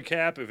salary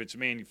cap, if it's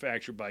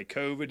manufactured by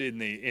COVID in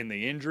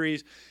the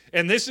injuries.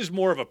 And this is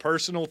more of a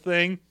personal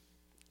thing.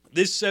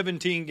 This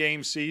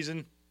 17-game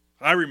season,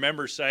 I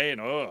remember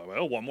saying, oh,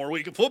 well, one more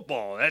week of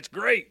football. That's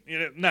great.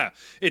 No,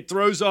 it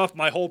throws off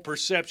my whole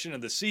perception of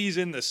the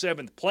season, the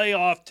 7th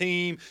playoff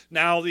team.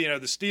 Now, the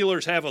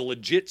Steelers have a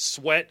legit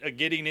sweat of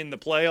getting in the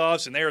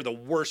playoffs, and they are the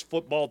worst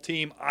football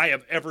team I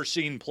have ever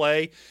seen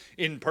play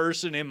in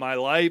person in my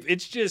life.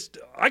 It's just,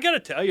 I got to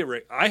tell you,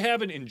 Rick, I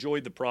haven't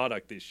enjoyed the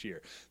product this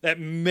year. That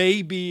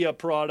may be a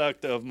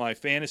product of my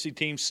fantasy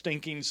team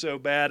stinking so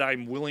bad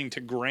I'm willing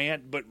to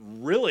grant, but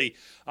really,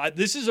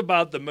 this is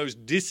about the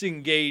most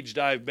disengaged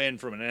I've been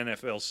from an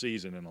NFL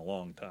season in a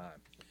long time.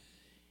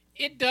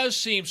 It does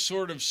seem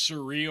sort of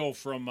surreal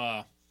from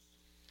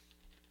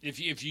if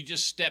you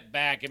just step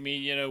back. I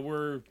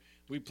mean,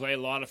 we play a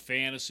lot of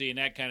fantasy and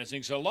that kind of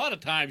thing. So a lot of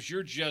times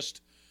you're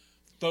just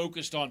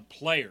focused on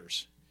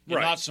players and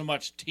not so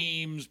much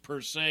teams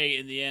per se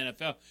in the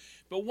NFL.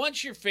 But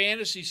once your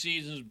fantasy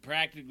season is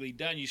practically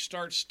done, you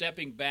start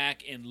stepping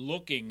back and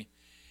looking.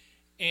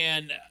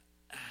 And,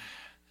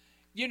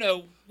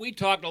 we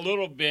talked a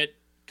little bit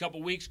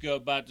couple weeks ago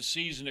about the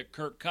season that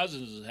Kirk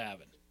Cousins is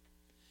having.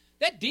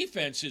 That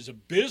defense is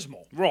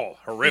abysmal. Oh,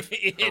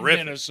 horrific. In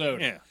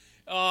Minnesota.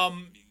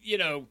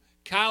 Yeah.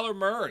 Kyler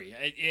Murray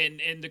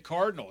and the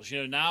Cardinals.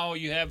 Now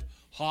you have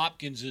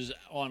Hopkins is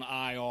on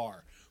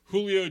IR.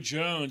 Julio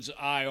Jones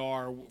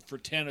IR for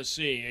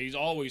Tennessee. He's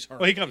always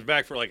hurt. Well, he comes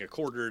back for like a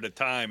quarter at a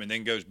time and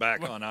then goes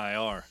back on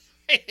IR.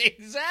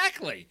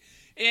 Exactly.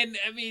 And,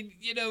 I mean,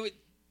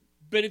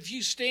 but if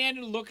you stand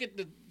and look at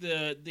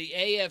the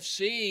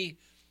AFC,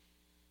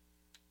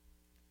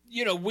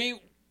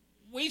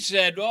 we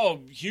said,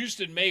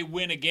 Houston may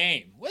win a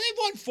game. Well, they've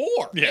won 4.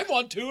 Yeah. They've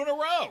won 2 in a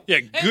row. Yeah,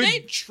 and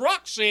they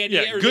trucked San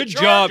Diego. Yeah, good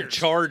job,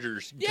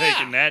 Chargers,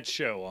 taking that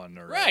show on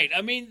the road. Right.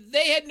 I mean,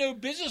 they had no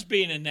business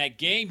being in that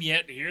game,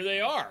 yet here they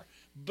are.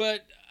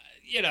 But,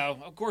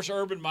 of course,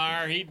 Urban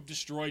Meyer, he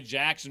destroyed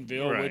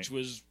Jacksonville, which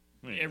was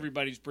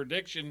everybody's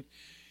prediction.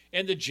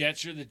 And the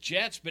Jets are the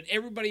Jets. But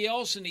everybody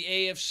else in the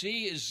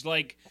AFC is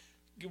like,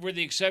 with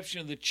the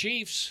exception of the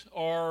Chiefs,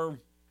 are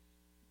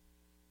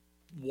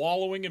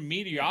wallowing in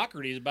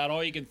mediocrity is about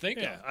all you can think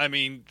of. I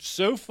mean,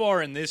 so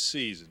far in this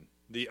season,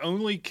 the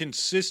only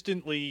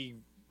consistently,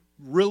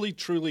 really,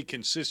 truly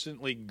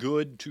consistently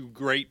good to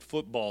great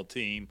football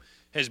team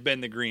has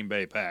been the Green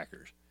Bay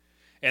Packers.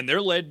 And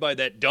they're led by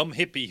that dumb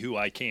hippie who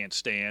I can't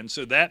stand,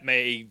 so that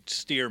may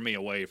steer me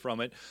away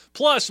from it.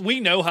 Plus, we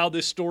know how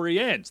this story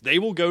ends. They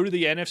will go to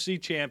the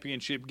NFC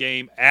Championship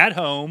game at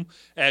home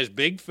as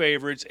big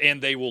favorites,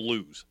 and they will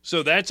lose.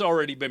 So that's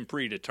already been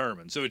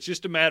predetermined. So it's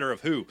just a matter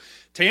of who.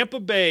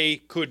 Tampa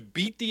Bay could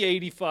beat the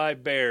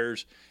 85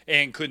 Bears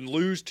and could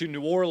lose to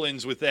New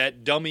Orleans with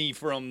that dummy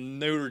from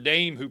Notre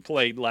Dame who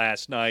played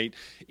last night.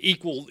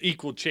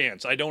 Equal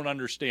chance. I don't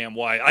understand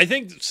why. I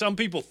think some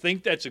people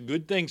think that's a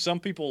good thing. Some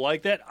people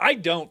like that. I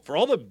don't. For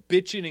all the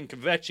bitching and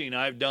kvetching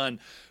I've done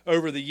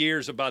over the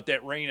years about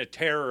that reign of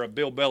terror of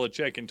Bill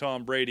Belichick and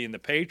Tom Brady and the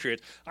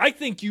Patriots, I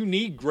think you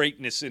need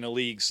greatness in a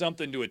league,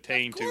 something to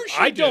attain to.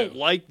 I don't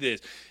like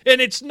this.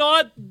 And it's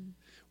not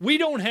 – we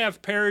don't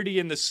have parity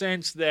in the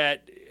sense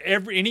that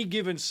any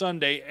given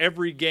Sunday,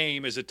 every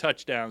game is a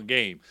touchdown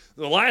game.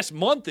 The last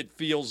month, it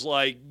feels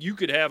like you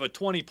could have a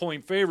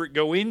 20-point favorite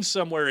go in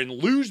somewhere and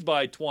lose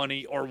by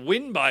 20 or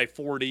win by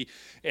 40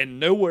 and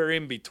nowhere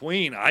in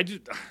between. I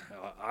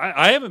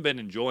haven't been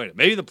enjoying it.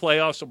 Maybe the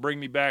playoffs will bring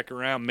me back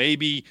around.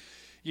 Maybe,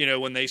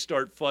 when they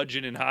start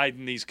fudging and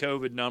hiding these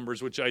COVID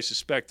numbers, which I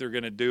suspect they're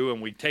going to do, and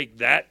we take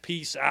that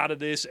piece out of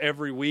this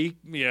every week.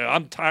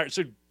 I'm tired.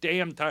 So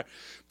damn tired.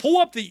 Pull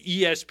up the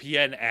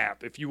ESPN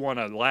app if you want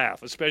to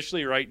laugh,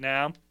 especially right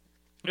now.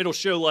 It'll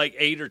show like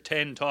 8 or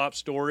 10 top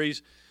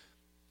stories.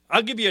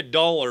 I'll give you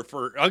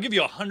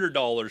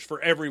 $100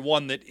 for every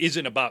one that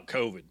isn't about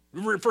COVID.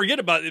 Forget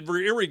about it,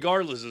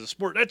 irregardless of the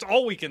sport. That's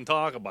all we can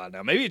talk about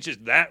now. Maybe it's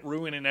just that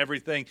ruining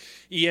everything.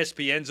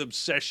 ESPN's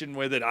obsession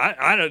with it.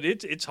 I don't.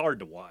 It's hard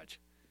to watch.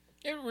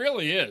 It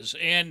really is.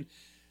 And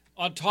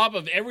on top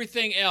of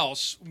everything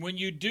else, when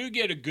you do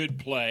get a good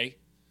play,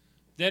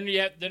 then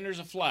there's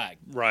a flag.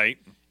 Right.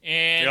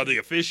 And the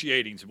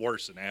officiating's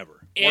worse than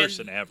ever. Worse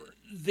than ever.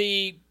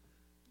 The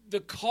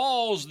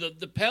calls,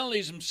 the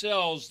penalties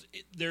themselves,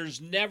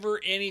 there's never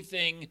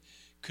anything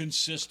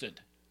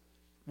consistent,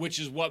 which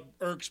is what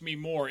irks me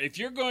more. If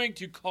you're going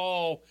to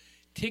call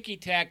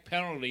ticky-tack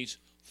penalties,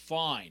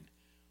 fine.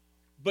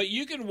 But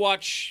you can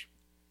watch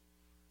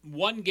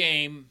one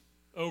game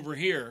over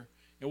here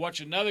and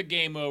watch another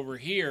game over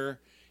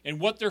here, and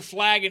what they're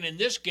flagging in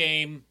this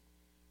game,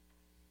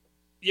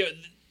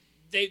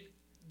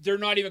 they're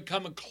not even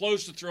coming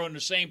close to throwing the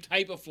same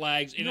type of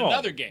flags in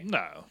another game.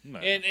 No.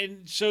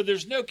 And so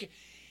there's no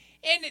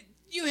 – and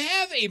you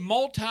have a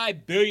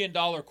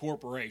multi-billion-dollar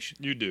corporation.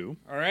 You do.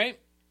 All right?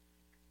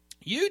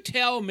 You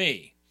tell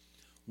me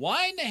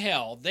why in the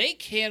hell they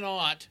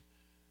cannot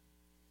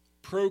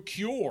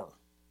procure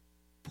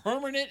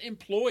permanent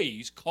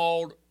employees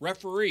called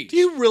referees. Do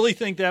you really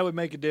think that would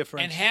make a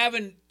difference?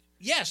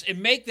 And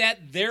make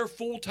that their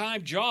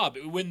full-time job.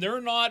 When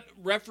they're not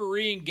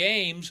refereeing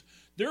games –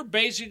 they're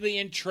basically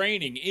in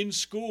training, in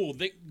school,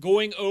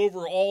 going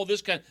over all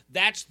this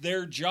that's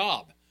their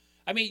job.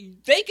 I mean,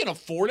 they can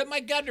afford it. My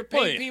God, they're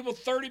paying people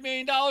 $30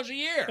 million a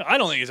year. I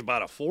don't think it's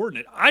about affording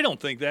it. I don't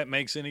think that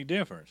makes any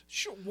difference.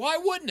 Sure, why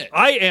wouldn't it?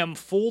 I am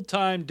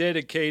full-time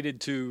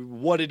dedicated to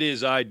what it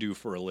is I do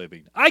for a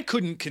living. I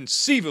couldn't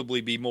conceivably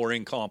be more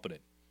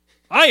incompetent.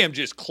 I am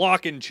just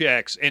clocking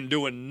checks and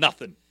doing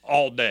nothing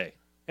all day.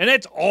 And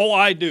that's all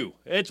I do.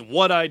 It's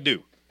what I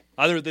do.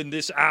 Other than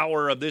this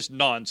hour of this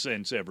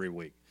nonsense every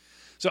week.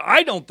 So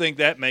I don't think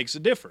that makes a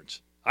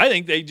difference. I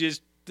think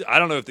I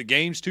don't know if the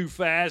game's too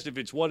fast, if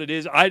it's what it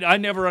is. I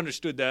never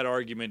understood that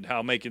argument,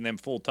 how making them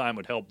full-time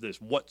would help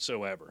this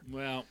whatsoever.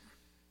 Well,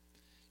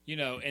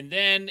 and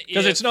then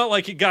because it's not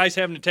like you guys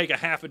having to take a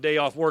half a day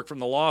off work from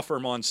the law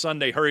firm on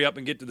Sunday, hurry up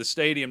and get to the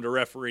stadium to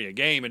referee a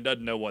game and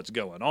doesn't know what's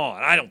going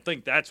on. I don't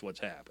think that's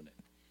what's happening.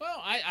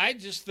 Well, I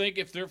just think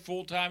if they're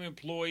full-time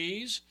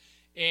employees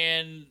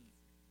and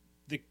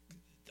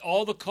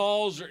all the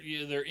calls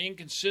they're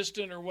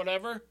inconsistent or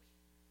whatever,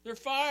 they're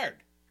fired.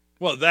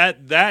 Well, that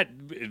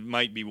it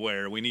might be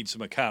where we need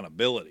some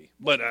accountability.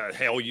 But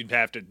hell,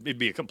 it'd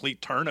be a complete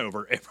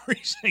turnover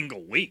every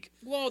single week.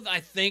 Well,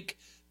 I think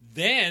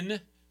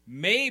then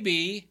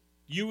maybe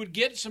you would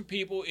get some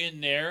people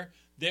in there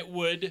that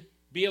would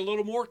be a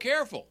little more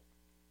careful.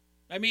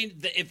 I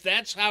mean, if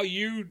that's how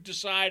you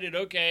decided,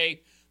 okay,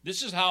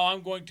 this is how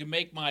I'm going to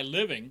make my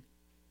living.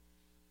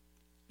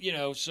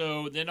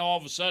 So then all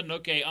of a sudden,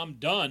 okay, I'm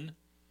done.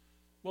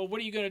 Well, what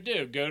are you going to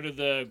do? Go to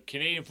the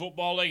Canadian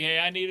Football League? Hey,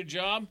 I need a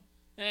job?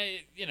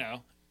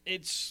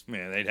 It's...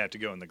 Man, they'd have to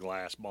go in the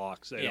glass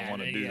box. They don't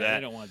want to do that.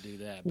 They don't want to do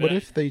that. What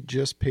if they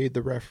just paid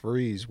the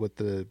referees what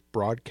the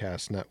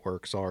broadcast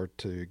networks are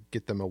to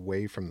get them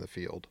away from the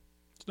field?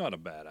 It's not a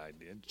bad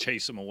idea.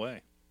 Chase them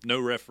away. No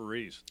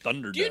referees.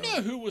 Thunderdome. Do you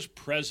know who was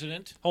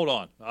president? Hold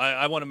on.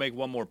 I want to make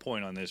one more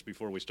point on this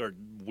before we start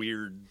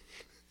weird,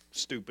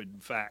 stupid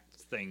fact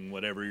thing,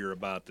 whatever you're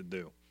about to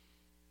do.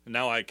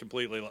 Now I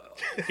completely...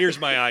 Here's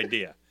my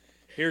idea.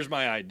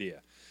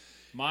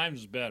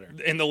 Mine's better.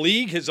 And the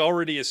league has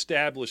already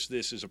established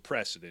this as a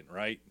precedent,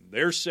 right?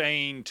 They're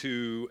saying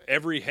to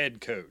every head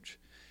coach,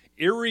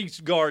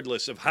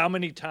 irregardless of how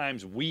many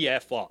times we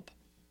F up,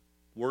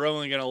 we're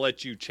only going to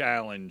let you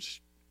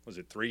challenge, was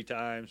it 3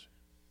 times?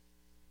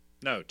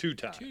 No, 2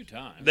 times. 2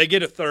 times. They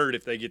get a third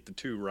if they get the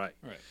 2 right.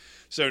 Right.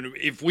 So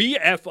if we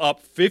F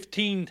up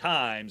 15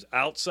 times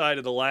outside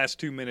of the last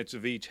 2 minutes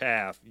of each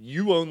half,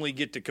 you only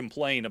get to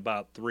complain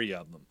about 3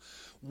 of them.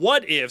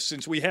 What if,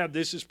 since we have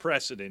this as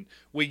precedent,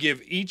 we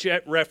give each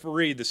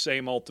referee the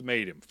same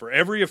ultimatum? For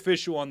every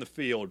official on the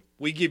field,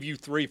 we give you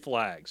 3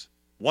 flags.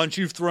 Once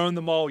you've thrown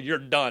them all, you're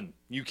done.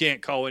 You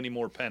can't call any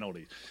more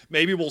penalties.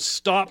 Maybe we'll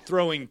stop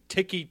throwing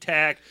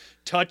ticky-tack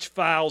touch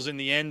fouls in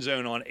the end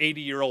zone on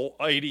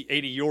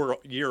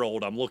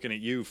 80-year-old, I'm looking at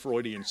you,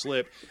 Freudian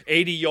slip,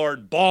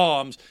 80-yard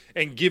bombs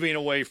and giving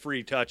away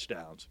free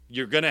touchdowns.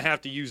 You're going to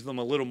have to use them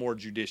a little more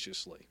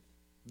judiciously.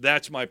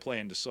 That's my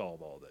plan to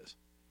solve all this.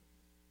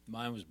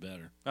 Mine was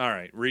better. All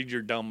right, read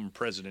your dumb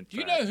president. Do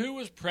you know who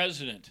was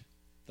president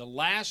the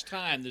last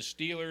time the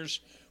Steelers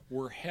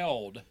were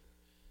held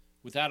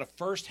without a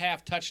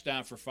first-half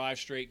touchdown for 5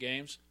 straight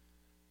games?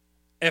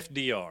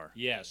 FDR.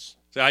 Yes.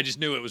 So I just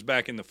knew it was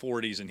back in the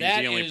 40s, and he's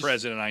the only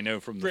president I know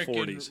from the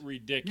 40s.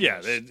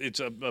 Ridiculous. Yeah, it's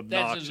obnoxious.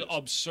 That is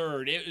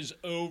absurd. It was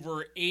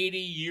over 80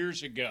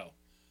 years ago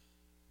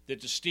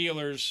that the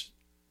Steelers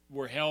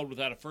were held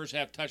without a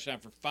first-half touchdown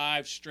for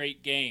 5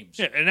 straight games.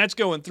 Yeah, and that's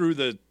going through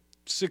the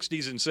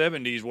 60s and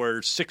 70s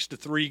where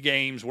 6-3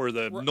 games were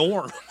the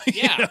norm.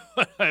 Yeah.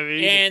 I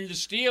mean, and the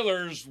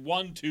Steelers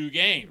won 2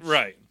 games.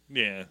 Right.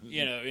 Yeah.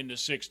 In the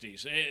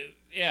 60s.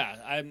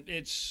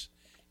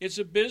 It's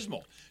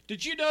abysmal.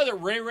 Did you know that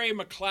Ray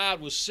McLeod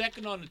was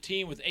second on the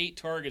team with 8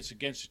 targets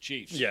against the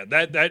Chiefs? Yeah,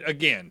 that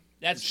again,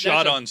 that's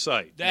shot on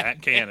sight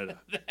at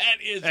Canada. That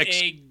is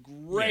a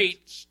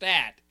great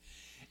stat.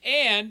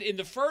 And in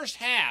the first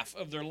half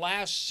of their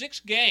last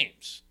 6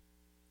 games,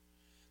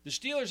 the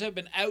Steelers have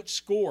been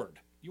outscored.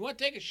 You want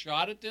to take a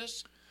shot at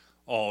this?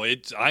 Oh,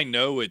 I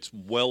know it's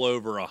well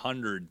over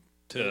 100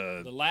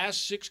 to the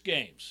last 6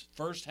 games,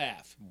 first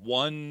half.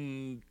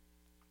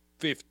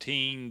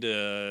 115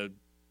 to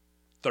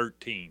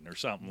 13 or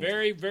something.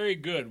 Very, very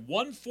good.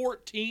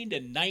 114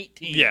 to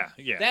 19. Yeah.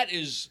 That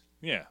is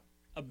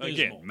abysmal.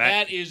 Again,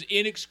 that is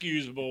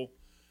inexcusable.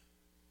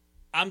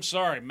 I'm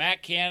sorry,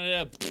 Matt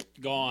Canada,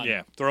 gone.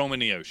 Yeah, throw him in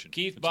the ocean.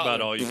 Keith That's Butler,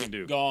 about all you can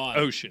do. Gone.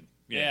 Ocean.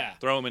 Yeah.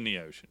 Throw him in the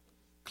ocean.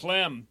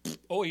 Clem,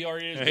 he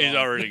already is gone. He's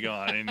already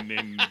gone.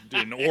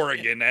 In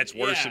Oregon, that's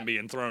worse than Yeah.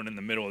 being thrown in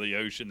the middle of the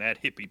ocean,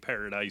 that hippie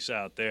paradise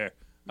out there.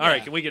 All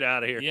right, can we get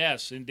out of here?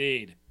 Yes,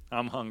 indeed.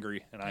 I'm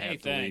hungry, and I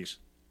have to leave.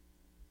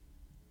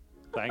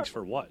 Thanks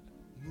for what?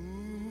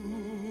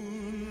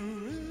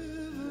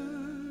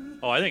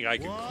 Oh, I think I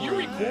could. You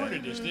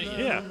recorded this, didn't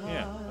you?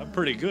 Yeah. I'm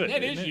pretty good.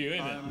 That is you,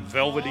 isn't it?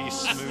 Velvety,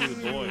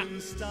 smooth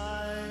voice.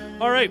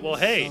 All right, well,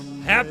 hey,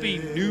 Happy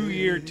New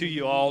Year to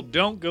you all.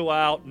 Don't go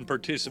out and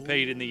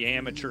participate in the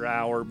amateur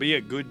hour. Be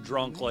a good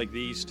drunk like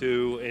these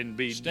two, and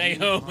stay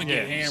home and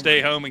get hammered. Stay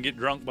home and get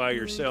drunk by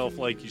yourself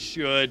like you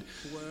should.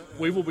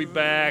 We will be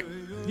back,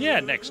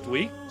 next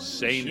week.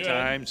 Same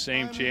time,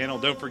 same channel.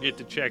 Don't forget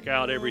to check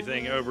out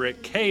everything over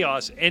at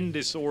Chaos and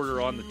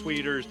Disorder on the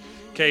tweeters.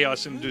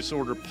 Chaos and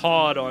Disorder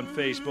Pod on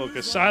Facebook,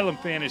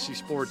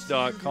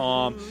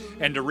 AsylumFantasySports.com,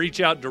 and to reach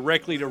out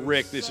directly to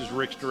Rick, this is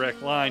Rick's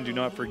direct line. Do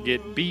not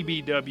forget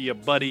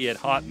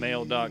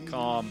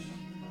bbwbuddy@hotmail.com.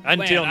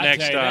 Until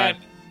next time.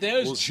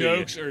 Those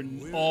jokes are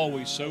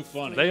always so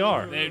funny. They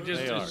are. They're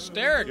just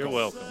hysterical. You're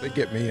welcome. They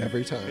get me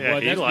every time. Yeah,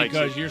 well, that's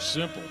because you're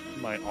simple.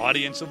 My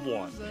audience of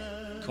one.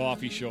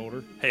 Coffee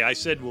shoulder. Hey, I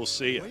said we'll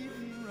see you.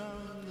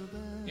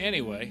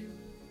 Anyway.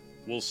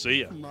 We'll see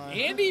you.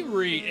 Andy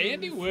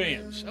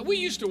Williams. We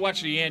used to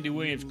watch the Andy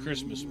Williams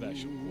Christmas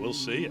special. We'll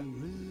see you.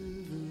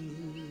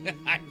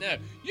 I know.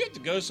 You have to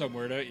go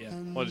somewhere, don't you?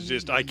 Well, it's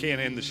just I can't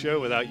end the show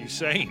without you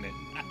saying it.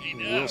 I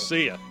know. We'll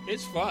see you.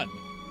 It's fun.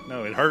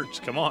 No, it hurts.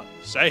 Come on.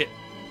 Say it.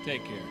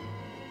 Take care.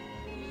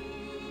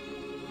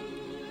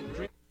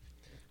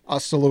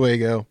 Hasta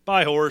luego.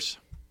 Bye, horse.